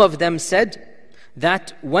some of them said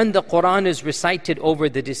that when the Quran is recited over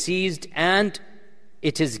the deceased and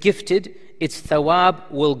it is gifted, its thawab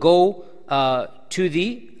will go to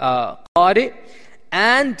the qari,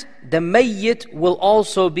 and the mayyit will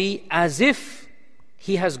also be as if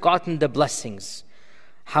he has gotten the blessings.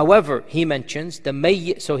 However, he mentions the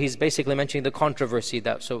mayyit, so he's basically mentioning the controversy,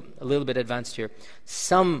 that, so a little bit advanced here.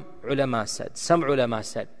 Some ulama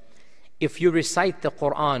said, if you recite the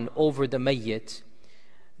Quran over the mayyit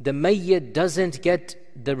doesn't get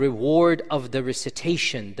the reward of the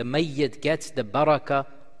recitation. The mayyit gets the barakah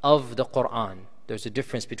of the Quran. There's a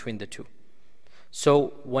difference between the two.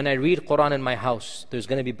 So when I read Quran in my house, there's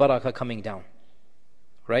going to be barakah coming down,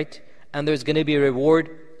 right? And there's going to be a reward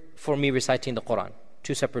for me reciting the Quran.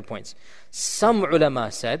 Two separate points. Some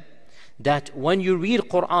ulama said that when you read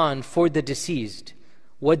Quran for the deceased,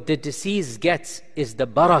 what the deceased gets is the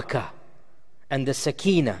barakah and the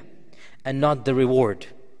sakina, and not the reward.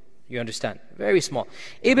 You understand? Very small.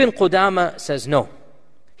 Ibn Qudama says no.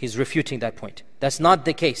 He's refuting that point. That's not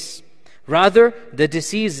the case. Rather, the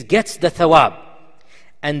deceased gets the thawab.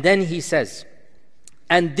 And then he says,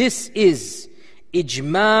 and this is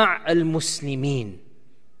ijma' al-muslimin,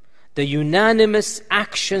 the unanimous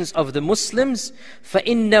actions of the Muslims.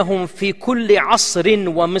 فَإِنَّهُمْ فِي كُلِّ عَصْرٍ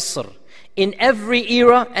وَمِصْرٍ, in every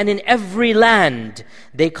era and in every land,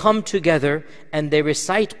 they come together and they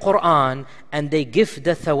recite Quran and they give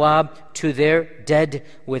the thawab to their dead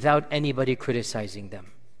without anybody criticizing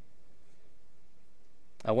them.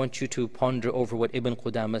 I want you to ponder over what Ibn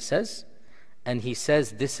Qudama says. And he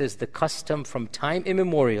says this is the custom from time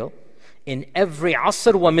immemorial in every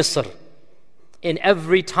asr wa misr, in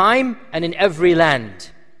every time and in every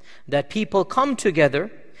land, that people come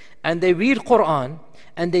together and they read Quran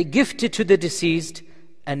and they gift it to the deceased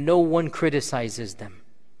and no one criticizes them.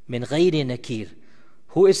 Min ghayri nakir.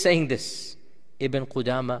 Who is saying this? Ibn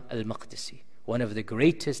Qudama al-Maqdisi, one of the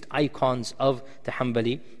greatest icons of the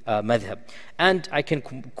Hanbali madhab. And I can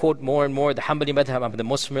quote more and more. The Hanbali madhab I'm the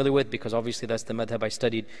most familiar with, because obviously that's the madhab I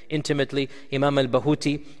studied intimately. Imam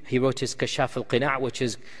al-Bahuti, he wrote his Kashaf al-Qina', which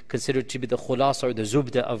is considered to be the khulasa or the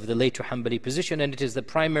zubda of the later Hanbali position, and it is the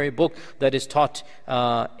primary book that is taught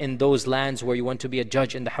in those lands where you want to be a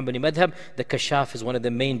judge in the Hanbali madhab. The Kashaf is one of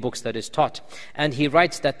the main books that is taught. And he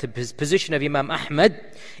writes that the position of Imam Ahmad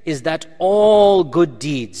is that all good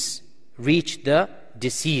deeds reach the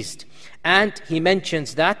deceased. And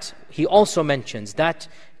he also mentions that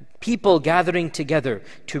people gathering together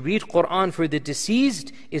to read Quran for the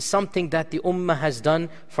deceased is something that the ummah has done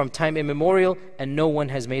from time immemorial, and no one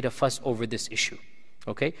has made a fuss over this issue.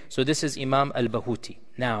 Okay, so this is Imam al-Bahuti.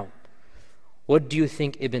 Now, what do you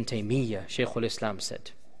think Ibn Taymiyyah, Shaykh al-Islam,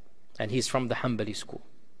 said? And he's from the Hanbali school.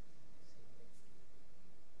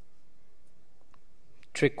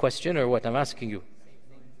 Trick question or what? I'm asking you.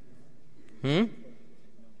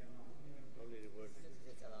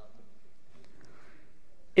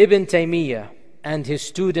 Ibn Taymiyyah and his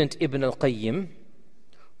student Ibn al-Qayyim,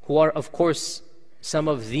 who are of course some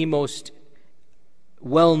of the most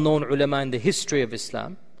well-known ulama in the history of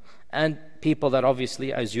Islam, and people that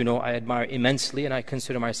obviously, as you know, I admire immensely, and I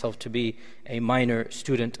consider myself to be a minor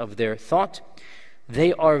student of their thought,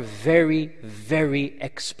 they are very, very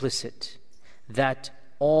explicit that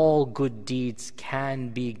all good deeds can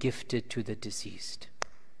be gifted to the deceased.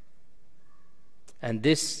 And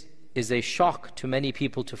this is a shock to many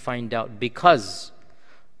people to find out, because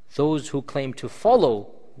those who claim to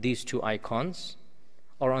follow these two icons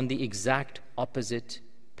are on the exact opposite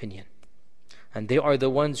opinion. And they are the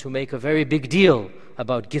ones who make a very big deal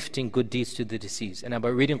about gifting good deeds to the deceased, and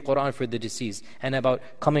about reading Quran for the deceased, and about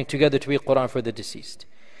coming together to read Quran for the deceased.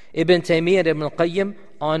 Ibn Taymiyyah and Ibn al-Qayyim,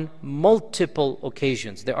 on multiple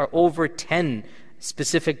occasions, there are over 10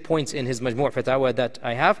 specific points in his Majmu' Fatawa that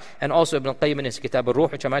I have, and also Ibn al-Qayyim in his Kitab al-Ruh,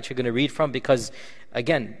 which I'm actually going to read from, because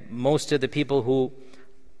again, most of the people who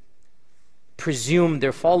presume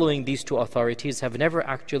they're following these two authorities have never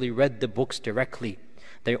actually read the books directly.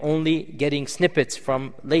 They're only getting snippets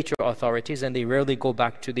from later authorities, and they rarely go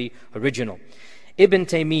back to the original. Ibn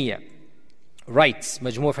Taymiyyah writes,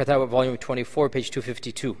 Majmu' Fatawa, volume 24, page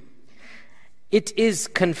 252. It is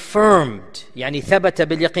confirmed, يعني ثبت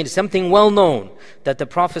باليقين, something well known, that the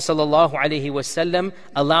Prophet ﷺ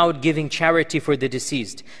allowed giving charity for the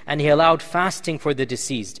deceased, and he allowed fasting for the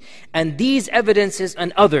deceased. And these evidences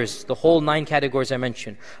and others, the whole 9 categories I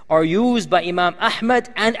mentioned, are used by Imam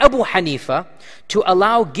Ahmad and Abu Hanifa to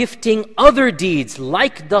allow gifting other deeds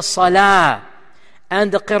like the salah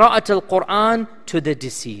and the qira'at al-Quran to the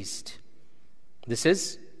deceased. This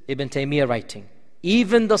is Ibn Taymiyyah writing.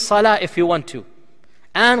 Even the salah, if you want to,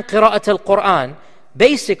 and qira'at al-Quran,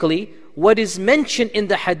 basically what is mentioned in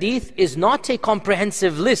the hadith is not a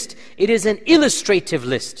comprehensive list, it is an illustrative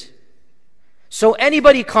list. So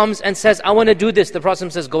anybody comes and says, I want to do this, the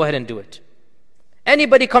Prophet says, go ahead and do it.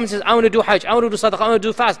 Anybody comes and says, I want to do hajj, I want to do sadaqah, I want to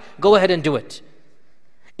do fast, go ahead and do it.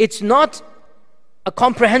 It's not a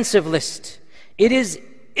comprehensive list. It is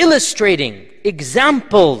illustrating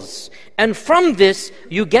examples. And from this,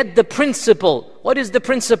 you get the principle. What is the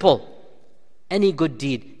principle? Any good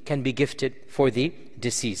deed can be gifted for the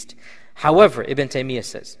deceased. However, Ibn Taymiyyah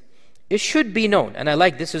says, it should be known, and I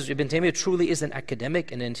like this, is Ibn Taymiyyah truly is an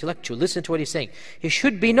academic and an intellectual. Listen to what he's saying. It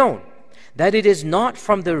should be known that it is not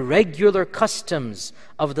from the regular customs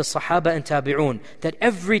of the Sahaba and Tabi'un that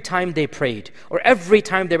every time they prayed, or every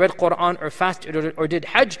time they read Qur'an or fasted or did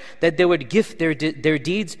Hajj, that they would gift their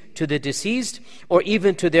deeds to the deceased or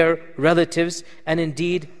even to their relatives. And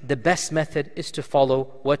indeed, the best method is to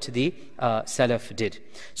follow what the Salaf did.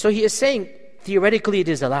 So he is saying, theoretically it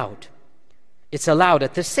is allowed. It's allowed.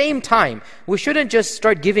 At the same time, we shouldn't just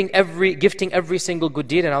start gifting every single good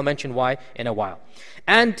deed, and I'll mention why in a while.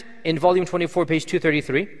 And in volume 24, page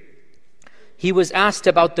 233, he was asked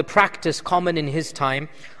about the practice common in his time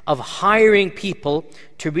of hiring people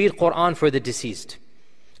to read Qur'an for the deceased.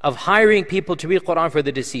 So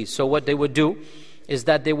what they would do is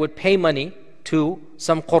that they would pay money to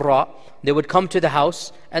some Qurra. They would come to the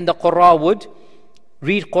house, and the Qurra would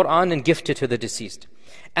read Qur'an and gift it to the deceased.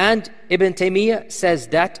 And Ibn Taymiyyah says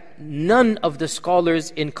that none of the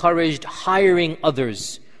scholars encouraged hiring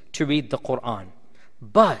others to read the Qur'an.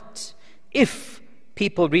 But if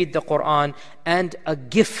people read the Qur'an and a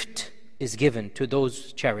gift is given to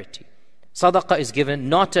those charity, sadaqah is given,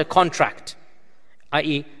 not a contract,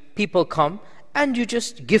 i.e. people come and you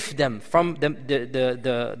just gift them from the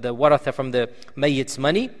waratha, from the mayyit's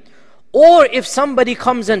money. Or if somebody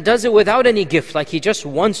comes and does it without any gift, like he just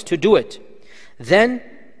wants to do it, then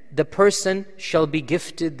the person shall be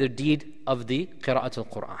gifted the deed of the qira'at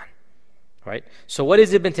al-Qur'an. Right? So what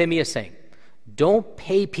is Ibn Taymiyyah saying? Don't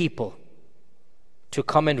pay people to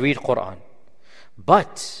come and read Qur'an.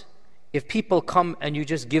 But if people come and you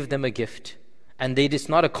just give them a gift, and it's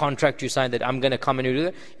not a contract you sign that I'm going to come and you do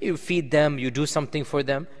that, you feed them, you do something for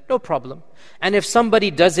them, no problem. And if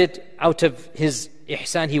somebody does it out of his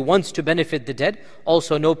ihsan, he wants to benefit the dead,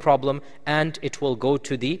 also no problem, and it will go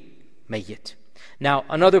to the mayyit. Now,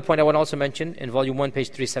 another point I want to also mention, in volume 1, page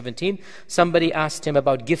 317, somebody asked him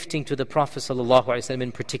about gifting to the Prophet ﷺ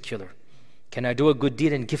in particular. Can I do a good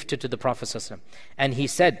deed and gift it to the Prophet ﷺ? And he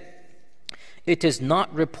said, it is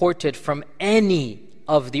not reported from any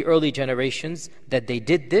of the early generations that they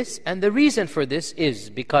did this, and the reason for this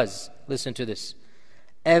is because, listen to this,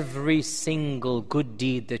 every single good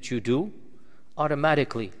deed that you do,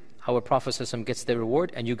 automatically our Prophet ﷺ gets the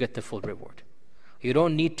reward and you get the full reward. You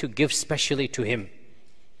don't need to give specially to him.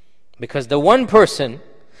 Because the one person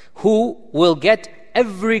who will get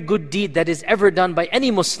every good deed that is ever done by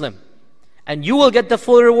any Muslim, and you will get the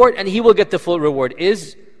full reward and he will get the full reward,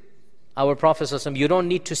 is our Prophet ﷺ. You don't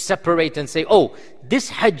need to separate and say, oh, this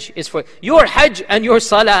Hajj is for your Hajj and your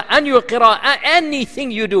Salah and your Qira'ah,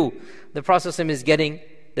 anything you do, the Prophet ﷺ is getting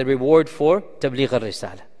the reward for Tabligh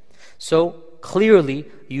al-Risala. So clearly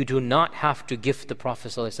you do not have to gift the Prophet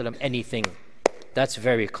ﷺ anything. That's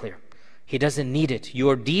very clear. He doesn't need it.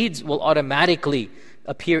 Your deeds will automatically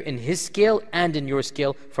appear in his scale and in your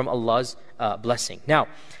scale from Allah's blessing. Now,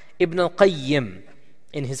 Ibn al-Qayyim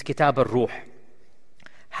in his Kitab al-Ruh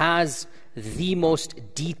has the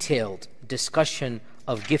most detailed discussion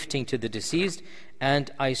of gifting to the deceased,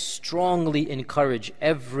 and I strongly encourage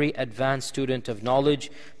every advanced student of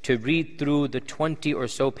knowledge to read through the 20 or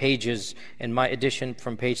so pages in my edition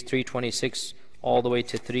from page 326 all the way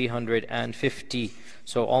to 350,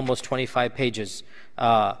 so almost 25 pages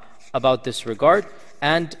about this regard.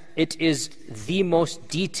 And it is the most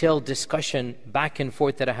detailed discussion back and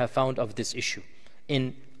forth that I have found of this issue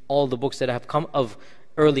in all the books that have come of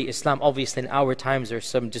early Islam. Obviously in our times there are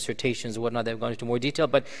some dissertations and whatnot that have gone into more detail,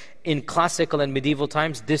 but in classical and medieval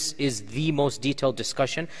times this is the most detailed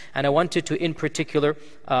discussion. And I wanted to in particular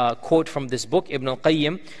quote from this book. Ibn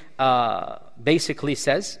al-Qayyim basically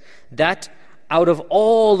says that out of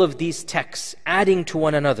all of these texts adding to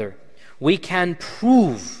one another, we can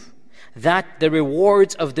prove that the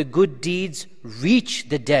rewards of the good deeds reach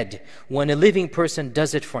the dead when a living person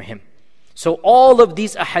does it for him. So all of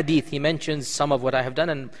these ahadith, he mentions some of what I have done,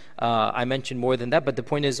 and I mentioned more than that, but the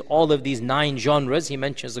point is all of these 9 genres, he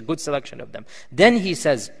mentions a good selection of them. Then he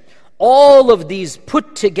says, all of these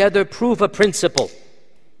put together prove a principle.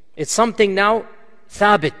 It's something now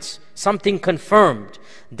thabit, something confirmed,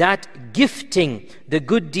 that gifting the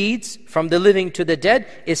good deeds from the living to the dead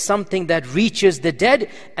is something that reaches the dead.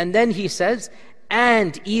 And then he says,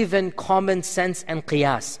 and even common sense and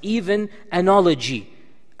qiyas, even analogy,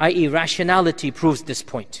 i.e. rationality, proves this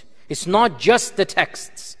point. It's not just the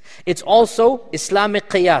texts. It's also Islamic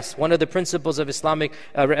qiyas. One of the principles of Islamic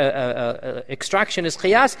extraction is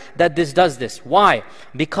qiyas, that this does this. Why?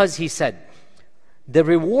 Because he said, the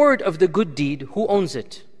reward of the good deed, who owns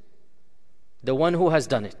it? The one who has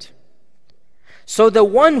done it. So the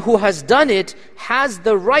one who has done it has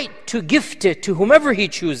the right to gift it to whomever he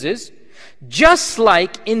chooses, Just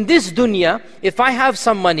like in this dunya, if I have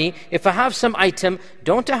some money, if I have some item,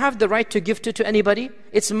 don't I have the right to gift it to anybody?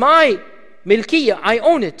 It's my milkiyah, I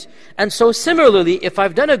own it. And so similarly, if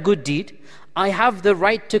I've done a good deed, I have the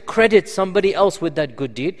right to credit somebody else with that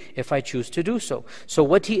good deed if I choose to do so. So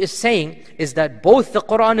what he is saying is that both the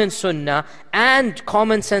Quran and Sunnah and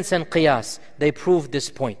common sense and qiyas, they prove this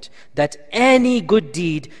point. That any good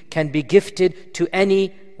deed can be gifted to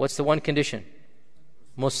any, what's the one condition?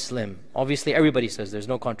 Muslim. Obviously everybody says there's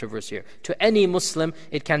no controversy here. To any Muslim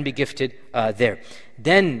it can be gifted there.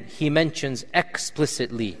 Then he mentions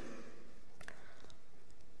explicitly,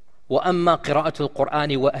 وَأَمَّا قِرَاءَةُ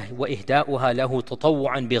الْقُرْآنِ وَإِهْدَاؤُهَا لَهُ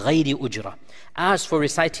تَطَوُّعًا بِغَيْرِ أُجْرَةٍ. As for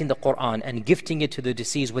reciting the Qur'an and gifting it to the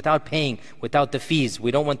deceased without paying, without the fees.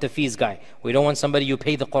 We don't want the fees guy. We don't want somebody you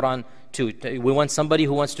pay the Qur'an to. We want somebody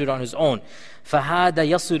who wants to do it on his own. فَهَذَا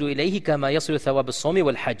يَصِلُ إِلَيْهِ كَمَا يَصِلُ ثَوَابِ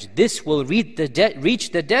الصَّوْمِ وَالْحَجِّ. This will reach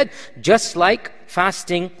the dead just like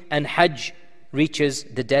fasting and Hajj reaches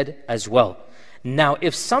the dead as well. Now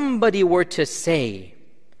if somebody were to say,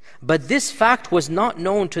 but this fact was not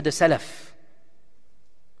known to the Salaf.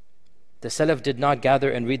 The Salaf did not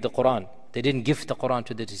gather and read the Qur'an. They didn't gift the Qur'an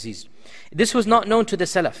to the deceased. This was not known to the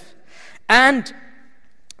Salaf. And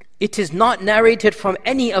it is not narrated from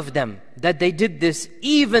any of them that they did this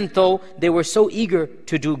even though they were so eager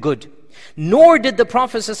to do good. Nor did the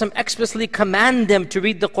Prophet ﷺ explicitly command them to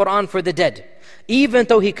read the Qur'an for the dead, even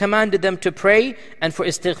though he commanded them to pray and for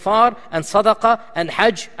istighfar and sadaqah and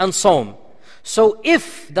hajj and sawm. So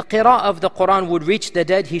if the qira'ah of the Qur'an would reach the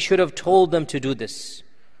dead, he should have told them to do this.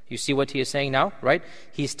 You see what he is saying now, right?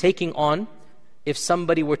 He's taking on, if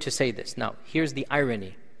somebody were to say this. Now, here's the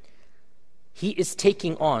irony. He is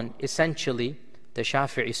taking on, essentially, the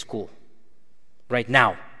Shafi'i school. Right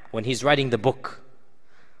now, when he's writing the book.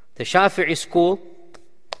 The Shafi'i school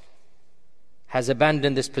has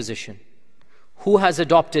abandoned this position. Who has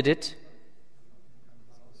adopted it?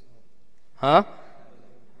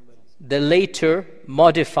 The later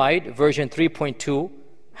modified version 3.2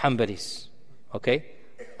 Hanbalis. Okay?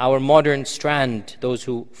 Our modern strand, those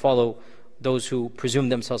who presume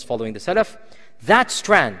themselves following the Salaf, that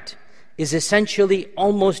strand is essentially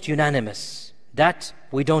almost unanimous that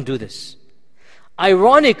we don't do this.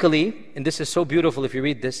 Ironically, and this is so beautiful if you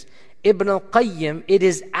read this, Ibn al-Qayyim, it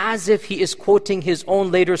is as if he is quoting his own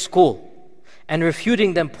later school and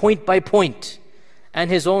refuting them point by point. And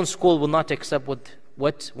his own school will not accept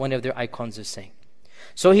what one of their icons is saying.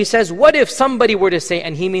 So he says, what if somebody were to say,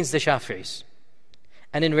 and he means the Shafi'is,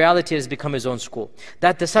 and in reality it has become his own school,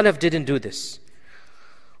 that the Salaf didn't do this.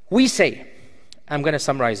 We say, I'm going to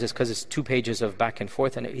summarize this because it's 2 pages of back and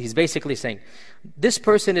forth, and he's basically saying, this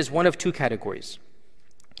person is one of 2 categories.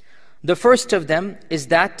 The first of them is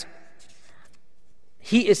that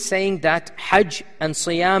he is saying that Hajj and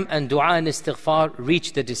Siyam and Dua and Istighfar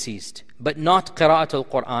reach the deceased, but not Qira'at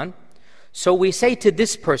al-Qur'an. So we say to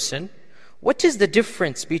this person, what is the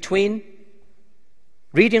difference between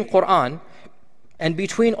reading Qur'an and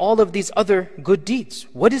between all of these other good deeds?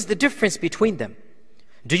 What is the difference between them?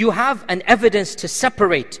 Do you have an evidence to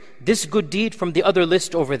separate this good deed from the other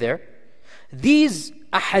list over there? These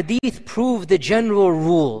ahadith prove the general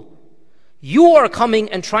rule. You are coming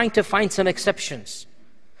and trying to find some exceptions.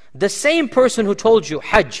 The same person who told you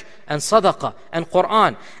Hajj and Sadaqah and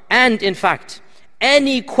Qur'an, and in fact,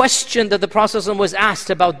 any question that the Prophet was asked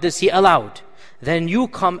about this, he allowed. Then you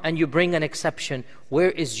come and you bring an exception.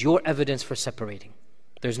 Where is your evidence for separating?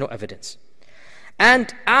 There's no evidence.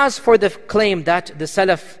 And as for the claim that the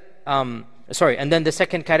Salaf, and then the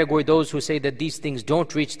second category, those who say that these things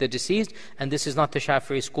don't reach the deceased, and this is not the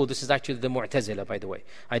Shafi'i school, this is actually the Mu'tazila, by the way.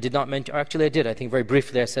 I did not mention, or actually I did, I think very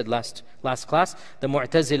briefly I said last class, the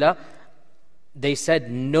Mu'tazila, they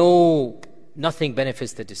said nothing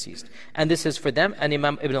benefits the deceased. And this is for them, and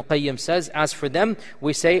Imam Ibn al-Qayyim says, as for them,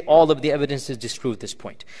 we say all of the evidences disprove this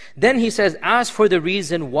point. Then he says, as for the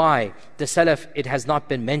reason why the Salaf, it has not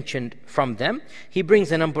been mentioned from them, he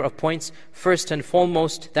brings a number of points. First and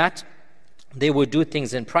foremost, that they would do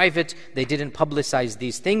things in private, they didn't publicize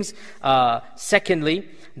these things. Secondly,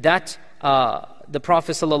 that the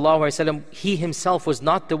Prophet ﷺ, he himself was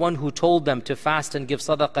not the one who told them to fast and give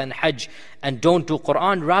sadaqah and hajj and don't do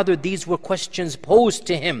Qur'an. Rather, these were questions posed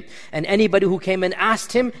to him. And anybody who came and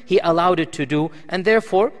asked him, he allowed it to do. And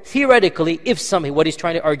therefore, theoretically, what he's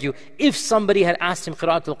trying to argue, if somebody had asked him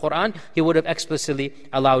Qira'at al-Qur'an, he would have explicitly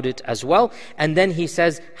allowed it as well. And then he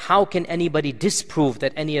says, how can anybody disprove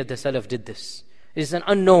that any of the Salaf did this? It is an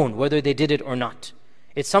unknown whether they did it or not.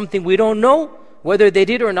 It's something we don't know, whether they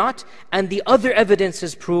did or not, and the other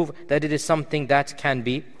evidences prove that it is something that can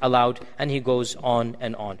be allowed. And he goes on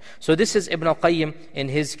and on. So this is Ibn al-Qayyim in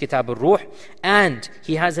his Kitab al-Ruh, and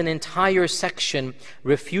he has an entire section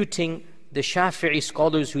refuting the Shafi'i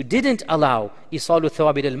scholars who didn't allow Isalu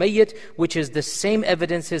Thawab al-Mayyit, which is the same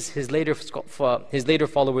evidences his later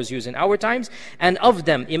followers use in our times. And of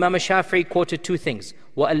them, Imam Shafi'i quoted two things.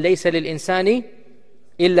 وَأَن لَيْسَ لِلْإِنسَانِ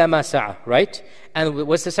إِلَّا مَا سَعَى. Right? And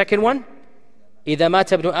what's the second one? إِذَا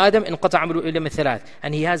مَاتَ ابْنُ آدَمْ انْقَطَعَ عَمْلُهُ إِلَّا مِنْ ثَلَاثٍ.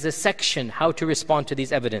 And he has a section how to respond to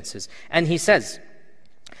these evidences. And he says,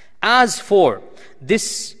 as for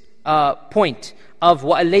this point of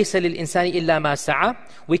وَأَن لَيْسَ لِلْإِنسَانِ إِلَّا مَا سَعَى,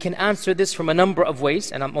 we can answer this from a number of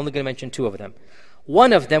ways, and I'm only going to mention two of them.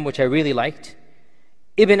 One of them, which I really liked,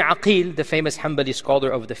 Ibn Aqil, the famous Hanbali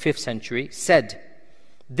scholar of the 5th century, said,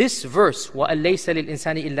 this verse, وَأَن لَيْسَ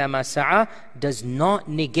لِلْإِنسَانِ إِلَّا مَا سَعَى, does not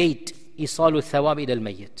negate إِيصَالُ الثَّوَابِ إِلَى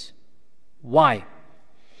الْمَيِّتِ. Why?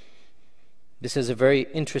 This is a very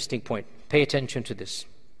interesting point. Pay attention to this.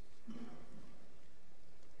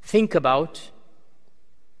 Think about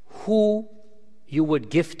who you would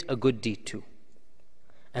gift a good deed to.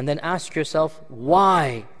 And then ask yourself,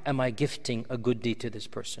 why am I gifting a good deed to this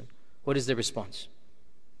person? What is the response?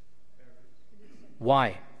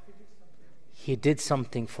 Why? He did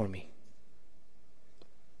something for me.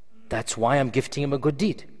 That's why I'm gifting him a good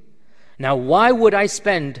deed. Now, why would I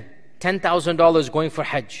spend $10,000 going for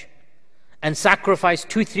Hajj and sacrifice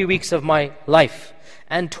 2-3 weeks of my life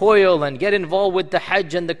and toil and get involved with the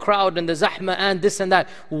Hajj and the crowd and the zahma and this and that?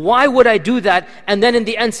 Why would I do that and then in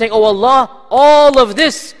the end say, oh Allah, all of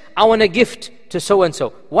this I want to gift to so and so?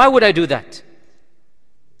 Why would I do that?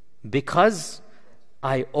 Because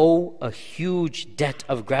I owe a huge debt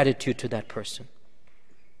of gratitude to that person.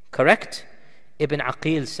 Correct? Ibn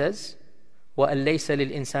Aqil says, وَأَن لَيْسَ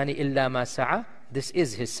لِلْإِنسَانِ إِلَّا مَا سَعَى. This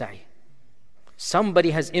is his sa'i. Somebody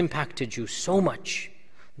has impacted you so much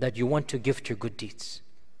that you want to gift your good deeds.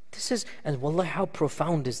 This is, and wallah, how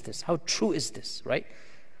profound is this? How true is this, right?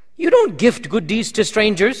 You don't gift good deeds to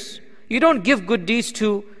strangers. You don't give good deeds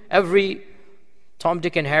to every Tom,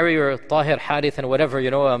 Dick and Harry or Tahir, Harith and whatever,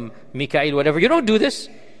 Mikael, whatever. You don't do this.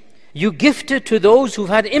 You gift it to those who've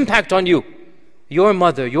had impact on you. Your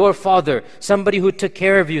mother, your father, somebody who took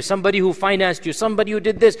care of you, somebody who financed you, somebody who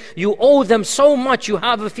did this. You owe them so much, you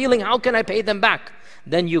have a feeling, how can I pay them back?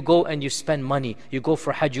 Then you go and you spend money. You go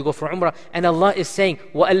for Hajj, you go for Umrah. And Allah is saying,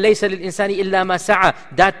 وَأَن لَيْسَ لِلْإِنسَانِ إِلَّا مَا سَعَى.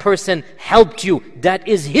 That person helped you. That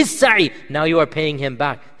is his sa'i. Now you are paying him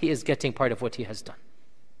back. He is getting part of what he has done.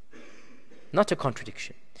 Not a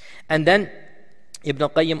contradiction. And then Ibn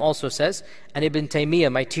al-Qayyim also says, and Ibn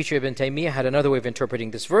Taymiyyah, my teacher Ibn Taymiyyah, had another way of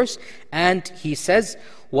interpreting this verse, and he says,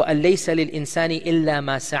 وَأَن لَيْسَ لِلْإِنسَانِ إِلَّا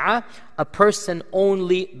مَا سَعَى. A person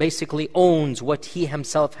only basically owns what he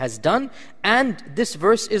himself has done, and this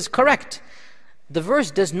verse is correct. The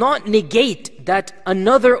verse does not negate that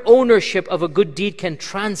another ownership of a good deed can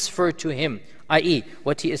transfer to him. I.e.,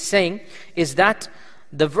 what he is saying is that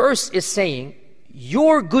the verse is saying,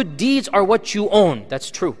 your good deeds are what you own.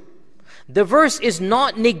 That's true. The verse is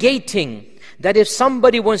not negating that if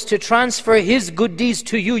somebody wants to transfer his good deeds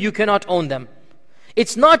to you, you cannot own them.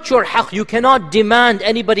 It's not your haqq. You cannot demand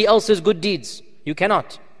anybody else's good deeds. You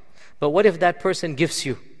cannot. But what if that person gives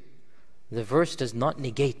you? The verse does not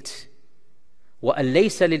negate. وَأَن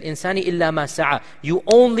لَيْسَ لِلْإِنسَانِ إِلَّا مَا سَعَى. You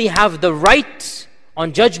only have the right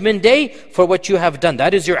on Judgment Day for what you have done.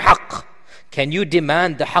 That is your haqq. Can you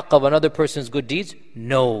demand the haqq of another person's good deeds?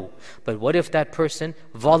 No. But what if that person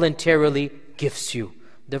voluntarily gifts you?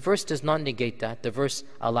 The verse does not negate that. The verse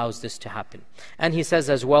allows this to happen. And he says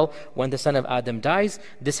as well, when the son of Adam dies,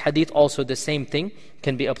 this hadith also the same thing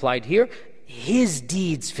can be applied here. His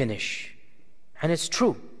deeds finish. And it's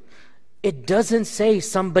true. It doesn't say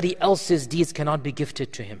somebody else's deeds cannot be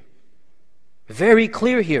gifted to him. Very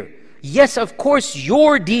clear here. Yes, of course,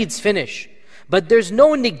 your deeds finish. But there's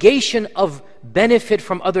no negation of benefit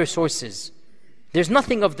from other sources. There's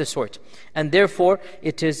nothing of the sort. And therefore,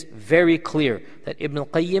 it is very clear that Ibn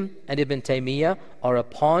al-Qayyim and Ibn Taymiyyah are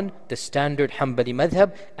upon the standard Hanbali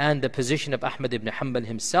madhab and the position of Ahmad ibn Hanbal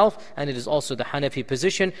himself, and it is also the Hanafi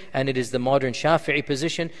position, and it is the modern Shafi'i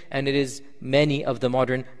position, and it is many of the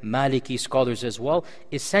modern Maliki scholars as well.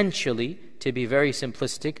 Essentially, to be very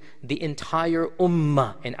simplistic, the entire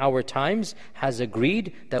ummah in our times has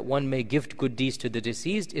agreed that one may gift good deeds to the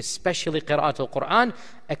deceased, especially Qira'at al-Quran,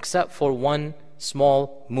 except for one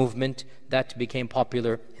small movement that became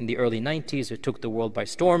popular in the early 90s. It took the world by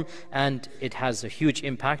storm, and it has a huge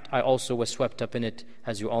impact. I also was swept up in it,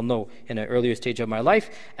 as you all know, in an earlier stage of my life.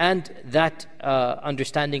 And that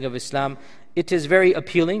understanding of Islam, it is very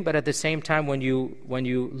appealing, but at the same time, when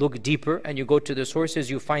you look deeper and you go to the sources,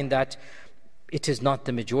 you find that it is not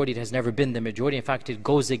the majority. It has never been the majority. In fact, it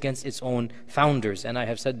goes against its own founders. And I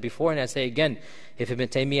have said before, and I say again, if Ibn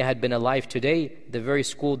Taymiyyah had been alive today, the very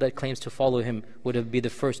school that claims to follow him would have been the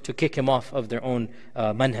first to kick him off of their own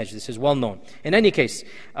manhaj. This is well known. In any case,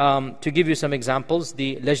 to give you some examples,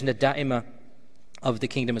 the Lajna Da'ima of the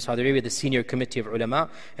Kingdom of Saudi Arabia, the senior committee of ulama,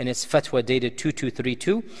 and its fatwa dated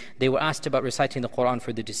 2232, they were asked about reciting the Quran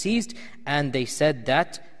for the deceased, and they said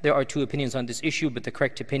that there are two opinions on this issue, but the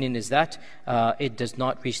correct opinion is that it does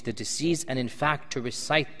not reach the deceased, and in fact to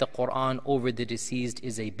recite the Quran over the deceased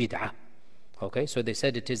is a bid'ah. Okay, so they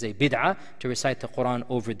said it is a bid'ah to recite the Quran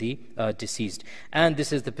over the deceased. And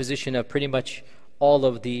this is the position of pretty much all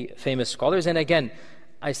of the famous scholars. And again,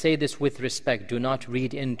 I say this with respect. Do not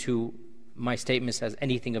read into my statements as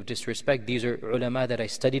anything of disrespect. These are ulama that I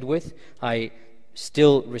studied with. I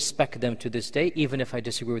still respect them to this day, even if I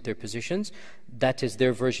disagree with their positions. That is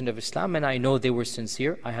their version of Islam, and I know they were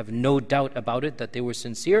sincere. I have no doubt about it that they were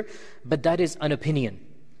sincere, but that is an opinion,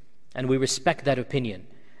 and we respect that opinion.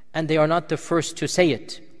 And they are not the first to say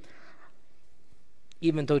it.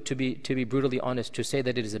 Even though, to be brutally honest, to say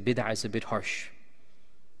that it is a bid'ah is a bit harsh.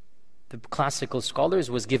 The classical scholars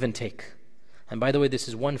was give and take. And by the way, this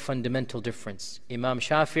is one fundamental difference. Imam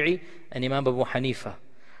Shafi'i and Imam Abu Hanifa,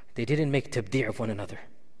 they didn't make tabdi' of one another.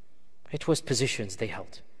 It was positions they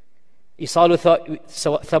held. Isalu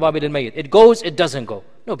thawabil al-mayyit. It goes, it doesn't go.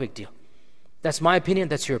 No big deal. That's my opinion,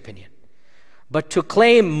 that's your opinion. But to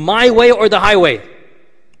claim my way or the highway,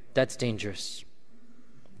 that's dangerous.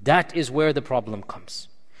 That is where the problem comes.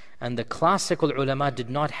 And the classical ulama did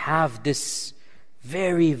not have this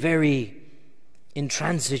very, very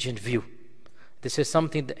intransigent view. This is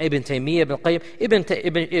something that Ibn Taymiyyah,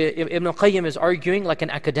 Ibn al-Qayyim is arguing like an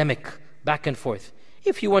academic, back and forth.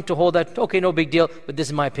 If you want to hold that, okay, no big deal, but this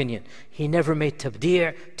is my opinion. He never made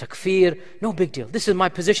tabdi', takfir, no big deal. This is my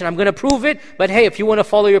position, I'm going to prove it, but hey, if you want to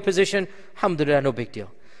follow your position, alhamdulillah, no big deal.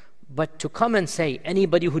 But to come and say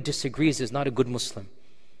anybody who disagrees is not a good Muslim.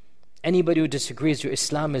 Anybody who disagrees, your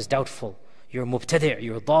Islam is doubtful. You're mubtadi',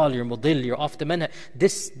 you're dal, you're mudil, you're off the manhaj.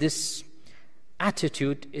 This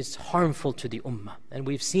attitude is harmful to the ummah. And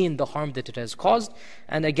we've seen the harm that it has caused.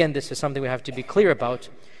 And again, this is something we have to be clear about.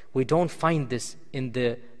 We don't find this in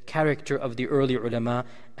the character of the early ulama,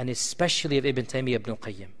 and especially of Ibn Taymiyyah, Ibn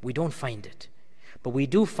al-Qayyim. We don't find it. But we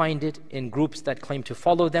do find it in groups that claim to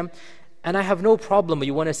follow them. And I have no problem.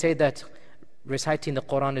 You want to say that reciting the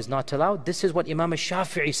Quran is not allowed? This is what Imam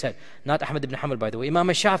al-Shafi'i said. Not Ahmad ibn Hanbal, by the way. Imam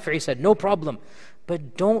al-Shafi'i said, no problem.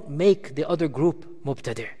 But don't make the other group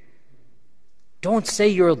mubtadi'. Don't say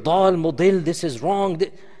you're dal, mudil, this is wrong.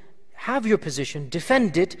 Have your position,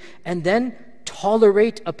 defend it, and then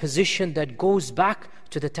tolerate a position that goes back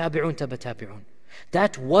to the tabi'un, tabi'un.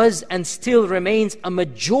 That was and still remains a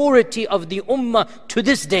majority of the ummah to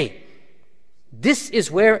this day. This is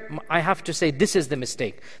where I have to say this is the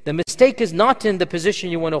mistake. The mistake is not in the position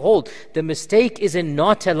you want to hold. The mistake is in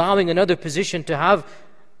not allowing another position to have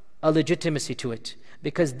a legitimacy to it.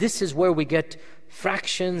 Because this is where we get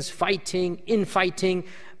fractions, fighting, infighting.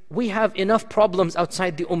 We have enough problems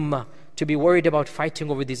outside the ummah to be worried about fighting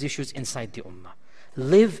over these issues inside the ummah.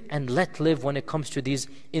 Live and let live when it comes to these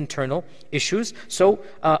internal issues. So,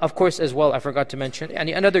 of course, as well, I forgot to mention,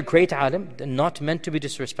 another great alim, not meant to be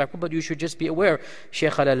disrespectful, but you should just be aware,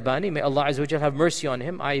 Shaykh al-Albani, may Allah Azza wa Jal have mercy on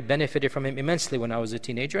him. I benefited from him immensely when I was a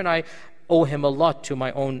teenager, and I owe him a lot to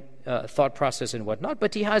my own thought process and whatnot.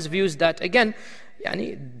 But he has views that, again,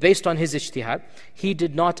 based on his ijtihad, he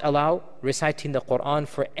did not allow reciting the Quran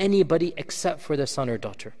for anybody except for the son or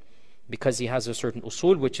daughter. Because he has a certain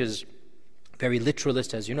usul, which is very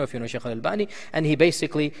literalist, as you know, if you know Shaykh al-Albani, and he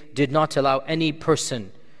basically did not allow any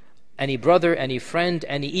person, any brother, any friend,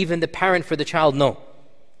 even the parent for the child, no.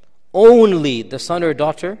 Only the son or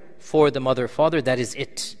daughter for the mother or father, that is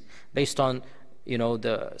it. Based on,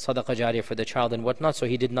 the sadaqah jariyah for the child and whatnot, so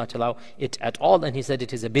he did not allow it at all, and he said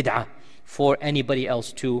it is a bid'ah for anybody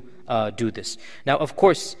else to do this. Now, of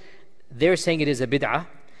course, they're saying it is a bid'ah.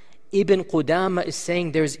 Ibn Qudama is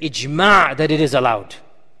saying there's ijma' that it is allowed.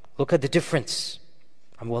 Look at the difference.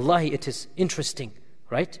 And wallahi, it is interesting,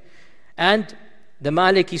 right? And the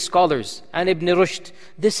Maliki scholars and Ibn Rushd,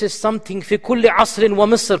 this is something fi kulli asrin wa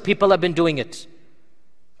Misr, people have been doing it.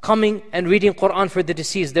 Coming and reading Quran for the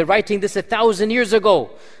deceased. They're writing this 1,000 years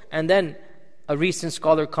ago. And then a recent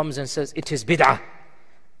scholar comes and says, it is bid'ah.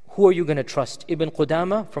 who are you going to trust? Ibn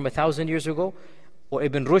Qudama from 1,000 years ago, or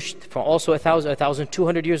Ibn Rushd from also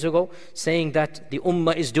 1,200 years ago, saying that the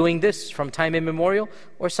ummah is doing this from time immemorial,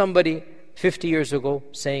 or somebody 50 years ago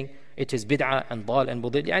saying it is bid'ah and dal and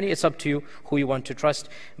budil. Yani it's up to you who you want to trust.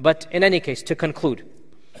 But in any case, to conclude,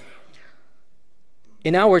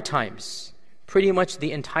 in our times, pretty much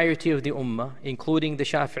the entirety of the ummah, including the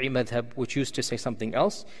Shafi'i madhab, which used to say something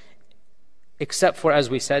else, except for, as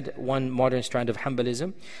we said, one modern strand of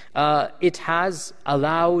Hanbalism, it has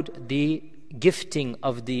allowed the gifting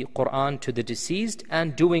of the Quran to the deceased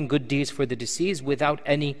and doing good deeds for the deceased without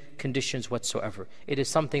any conditions whatsoever. It is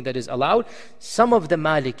something that is allowed. Some of the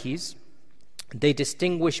Malikis, they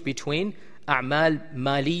distinguish between a'mal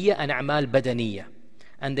maliyya and a'mal badaniyya.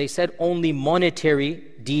 And they said only monetary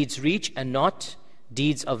deeds reach and not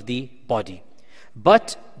deeds of the body.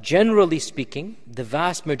 But generally speaking, the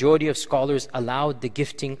vast majority of scholars allowed the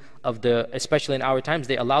gifting of the, especially in our times,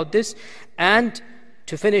 they allowed this. And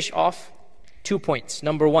to finish off, 2 points.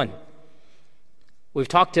 Number one, we've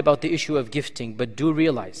talked about the issue of gifting, but do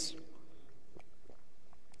realize,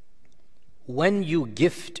 when you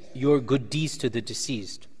gift your good deeds to the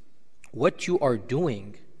deceased, what you are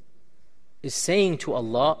doing is saying to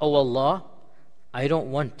Allah, "Oh Allah, I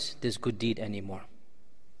don't want this good deed anymore.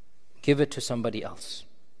 Give it to somebody else."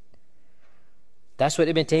 That's what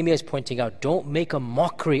Ibn Taymiyyah is pointing out. Don't make a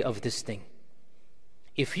mockery of this thing.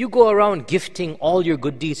 If you go around gifting all your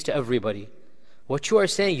good deeds to everybody, what you are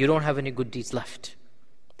saying, you don't have any good deeds left.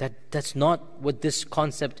 That's not what this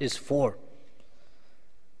concept is for.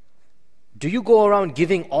 Do you go around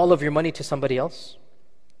giving all of your money to somebody else?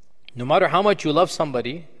 No matter how much you love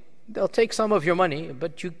somebody, they'll take some of your money,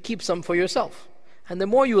 but you keep some for yourself. And the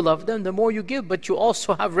more you love them, the more you give, but you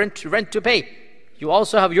also have rent to pay. You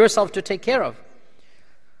also have yourself to take care of.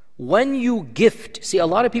 When you gift, see, a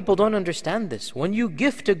lot of people don't understand this. When you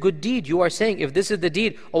gift a good deed, you are saying, if this is the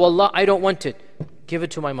deed, "Oh Allah, I don't want it. Give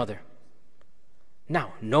it to my mother."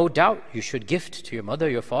 Now, no doubt, you should gift to your mother,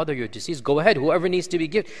 your father, your deceased. Go ahead, whoever needs to be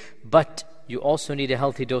gifted. But you also need a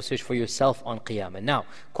healthy dosage for yourself on Qiyamah. Now,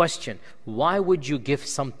 question, why would you give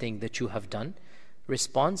something that you have done?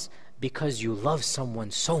 Response, because you love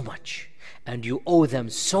someone so much and you owe them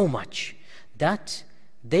so much that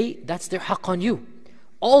that's their haqq on you.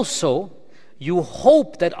 Also, you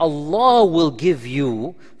hope that Allah will give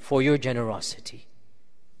you for your generosity.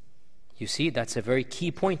 You see, that's a very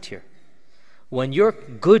key point here. When you're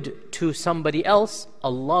good to somebody else,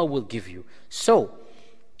 Allah will give you. So,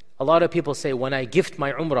 a lot of people say, when I gift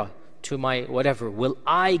my umrah to my whatever, will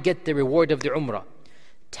I get the reward of the umrah?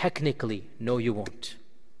 Technically, no you won't.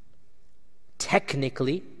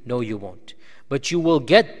 Technically, no you won't. But you will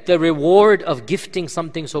get the reward of gifting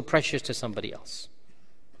something so precious to somebody else.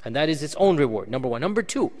 And that is its own reward, number one. Number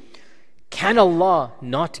two, can Allah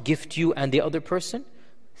not gift you and the other person?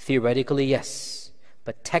 Theoretically, yes.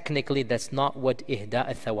 But technically, that's not what ihda'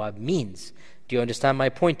 al-thawab means. Do you understand my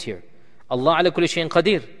point here? Allah ala kulli shayin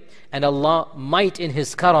qadir. And Allah might in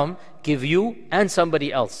His karam give you and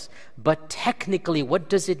somebody else. But technically, what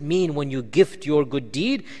does it mean when you gift your good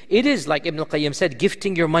deed? It is, like Ibn al-Qayyim said,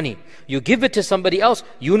 gifting your money. You give it to somebody else,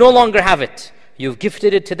 you no longer have it. You've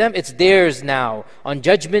gifted it to them, it's theirs now. On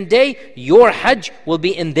Judgment Day, your hajj will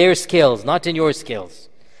be in their scales, not in your scales.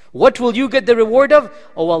 What will you get the reward of?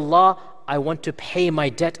 Oh Allah, I want to pay my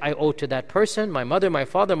debt I owe to that person, my mother, my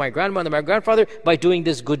father, my grandmother, my grandfather, by doing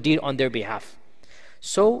this good deed on their behalf.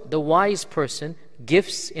 So the wise person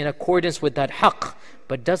gifts in accordance with that haqq,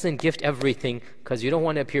 but doesn't gift everything because you don't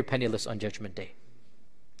want to appear penniless on Judgment Day.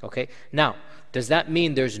 Okay? Now, does that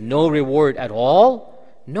mean there's no reward at all?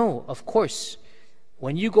 No, of course.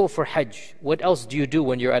 When you go for hajj, what else do you do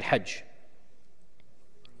when you're at hajj?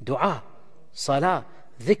 Dua, salah,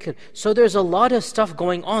 dhikr. So there's a lot of stuff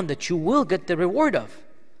going on that you will get the reward of.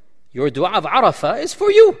 Your dua of Arafah is for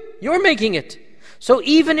you. You're making it. So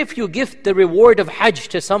even if you gift the reward of hajj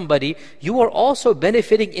to somebody, you are also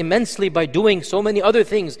benefiting immensely by doing so many other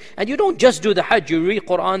things. And you don't just do the hajj, you read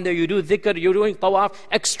Quran there, you do dhikr, you're doing tawaf,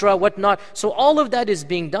 extra, whatnot. So all of that is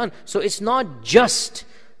being done. So it's not just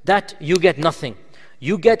that you get nothing.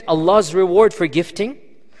 You get Allah's reward for gifting.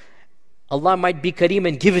 Allah might be Kareem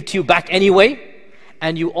and give it to you back anyway.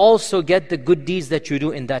 And you also get the good deeds that you do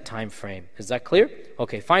in that time frame. Is that clear?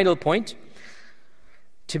 Okay, final point.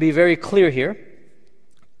 To be very clear here,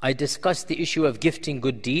 I discussed the issue of gifting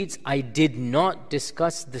good deeds. I did not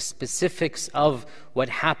discuss the specifics of what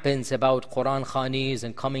happens about Quran Khanis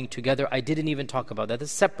and coming together. I didn't even talk about that.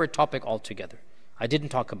 That's a separate topic altogether. I didn't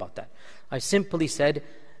talk about that. I simply said,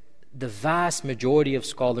 the vast majority of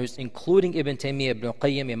scholars, including Ibn Taymiyyah, Ibn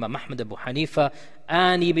Qayyim, Imam Ahmad, Abu Hanifa,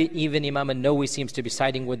 and even Imam al-Nawawi seems to be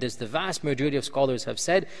siding with this. The vast majority of scholars have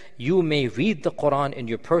said, you may read the Quran in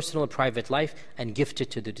your personal private life and gift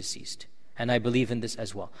it to the deceased. And I believe in this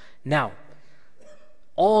as well. Now,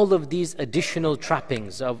 all of these additional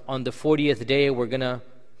trappings of on the 40th day, we're going to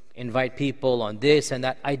invite people on this and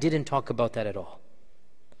that, I didn't talk about that at all.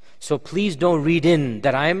 So please don't read in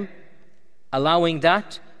that I'm allowing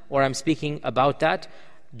that or I'm speaking about that.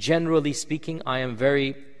 Generally speaking, I am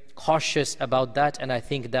very cautious about that, and I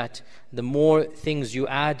think that the more things you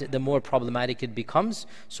add, the more problematic it becomes.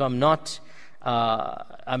 So I'm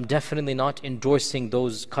definitely not endorsing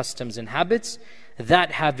those customs and habits.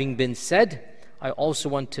 That having been said, I also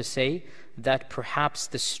want to say that perhaps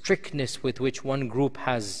the strictness with which one group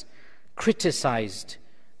has criticized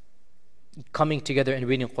coming together and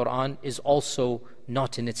reading Quran is also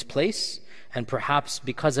not in its place. And perhaps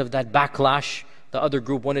because of that backlash, the other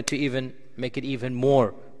group wanted to even make it even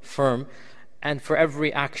more firm. And for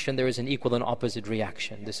every action, there is an equal and opposite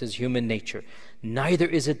reaction. This is human nature. Neither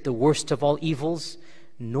is it the worst of all evils,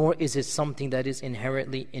 nor is it something that is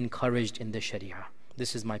inherently encouraged in the Sharia.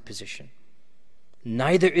 This is my position.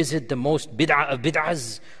 Neither is it the most bid'ah of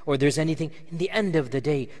bid'ahs, or there's anything. In the end of the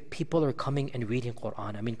day, people are coming and reading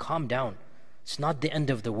Quran. I mean, calm down. It's not the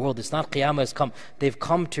end of the world. It's not Qiyamah has come. They've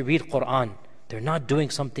come to read Quran. They're not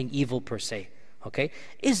doing something evil per se. Okay?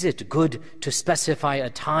 Is it good to specify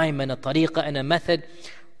a time and a tariqah and a method?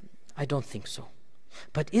 I don't think so.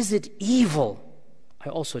 But is it evil? I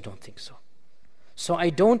also don't think so. So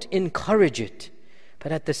I don't encourage it.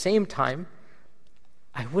 But at the same time,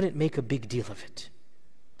 I wouldn't make a big deal of it.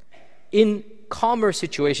 In calmer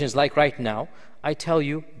situations like right now, I tell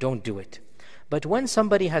you, don't do it. But when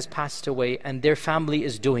somebody has passed away and their family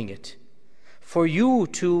is doing it, for you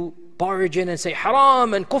to barge in and say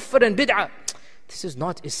haram and kufr and bid'ah, this is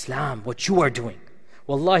not Islam, what you are doing.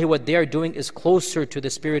 Wallahi, what they are doing is closer to the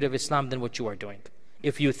spirit of Islam than what you are doing.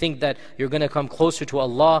 If you think that you're going to come closer to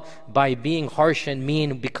Allah by being harsh and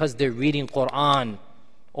mean because they're reading Quran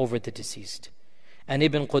over the deceased. And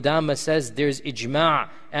Ibn Qudama says there's ijma',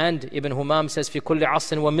 and Ibn Humam says fi kulli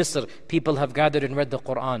asrin wa Misr, people have gathered and read the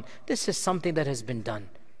Quran. This is something that has been done.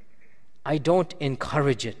 I don't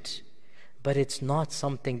encourage it, but it's not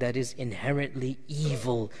something that is inherently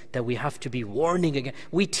evil that we have to be warning against.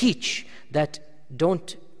 We teach that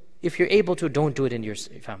don't, if you're able to, don't do it in your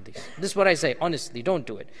families. This is what I say, honestly, don't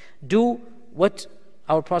do it. Do what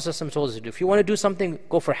our Prophet told us to do. If you want to do something,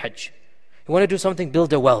 go for Hajj. If you want to do something,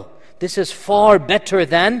 build a well. This is far better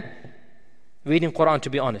than reading Quran, to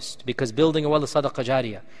be honest, because building a well is sadaqah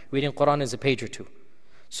jariyah. Reading Quran is a page or two.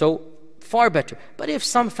 So, far better. But if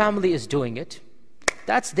some family is doing it,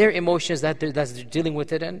 that's their emotions, that's they're dealing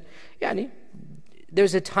with it, and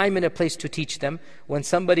there's a time and a place to teach them. When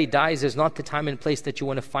somebody dies, there's not the time and place that you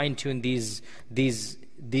want to fine-tune these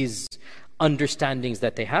understandings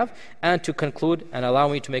that they have. And to conclude, and allow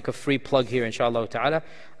me to make a free plug here, inshallah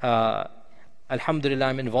ta'ala, Alhamdulillah,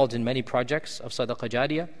 I'm involved in many projects of Sadaqah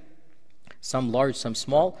Jariyah, some large, some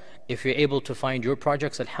small. If you're able to find your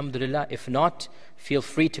projects, Alhamdulillah. If not, feel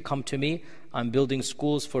free to come to me. I'm building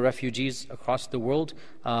schools for refugees across the world.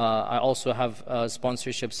 I also have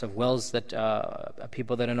sponsorships of wells that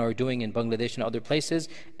people that are doing in Bangladesh and other places.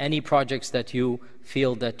 Any projects that you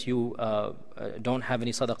feel that you don't have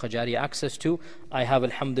any Sadaqah Jariyah access to, I have,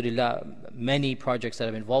 alhamdulillah, many projects that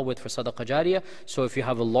I'm involved with for Sadaqah Jariyah. So if you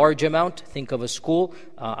have a large amount, think of a school.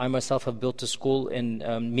 I myself have built a school in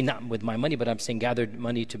Mina with my money, but I'm saying gathered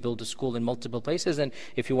money to build a school in multiple places. And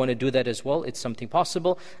if you want to do that as well, it's something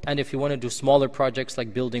possible. And if you want to do smaller projects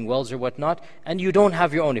like building wells or whatnot, and you don't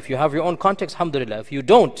have your own, if you have your own contacts, alhamdulillah. If you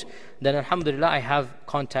don't, then alhamdulillah, I have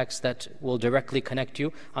contacts that will directly connect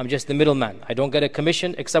you. I'm just the middleman. I don't get a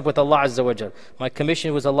commission except with Allah Azza wa Jal. My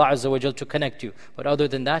commission was Allah Azza wa Jal to connect you. But other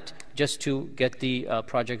than that, just to get the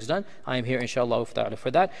projects done, I am here inshallah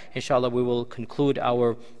for that. Inshallah, we will conclude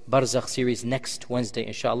our Barzakh series next Wednesday,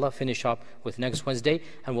 inshallah. Finish up with next Wednesday.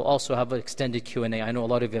 And we'll also have an extended Q&A. I know a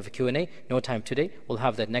lot of you have a Q&A. No time today. We'll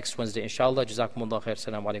have that next Wednesday, inshallah. Jazakumullah khair.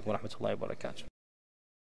 Assalamu alaikum wa rahmatullahi wa barakatuh.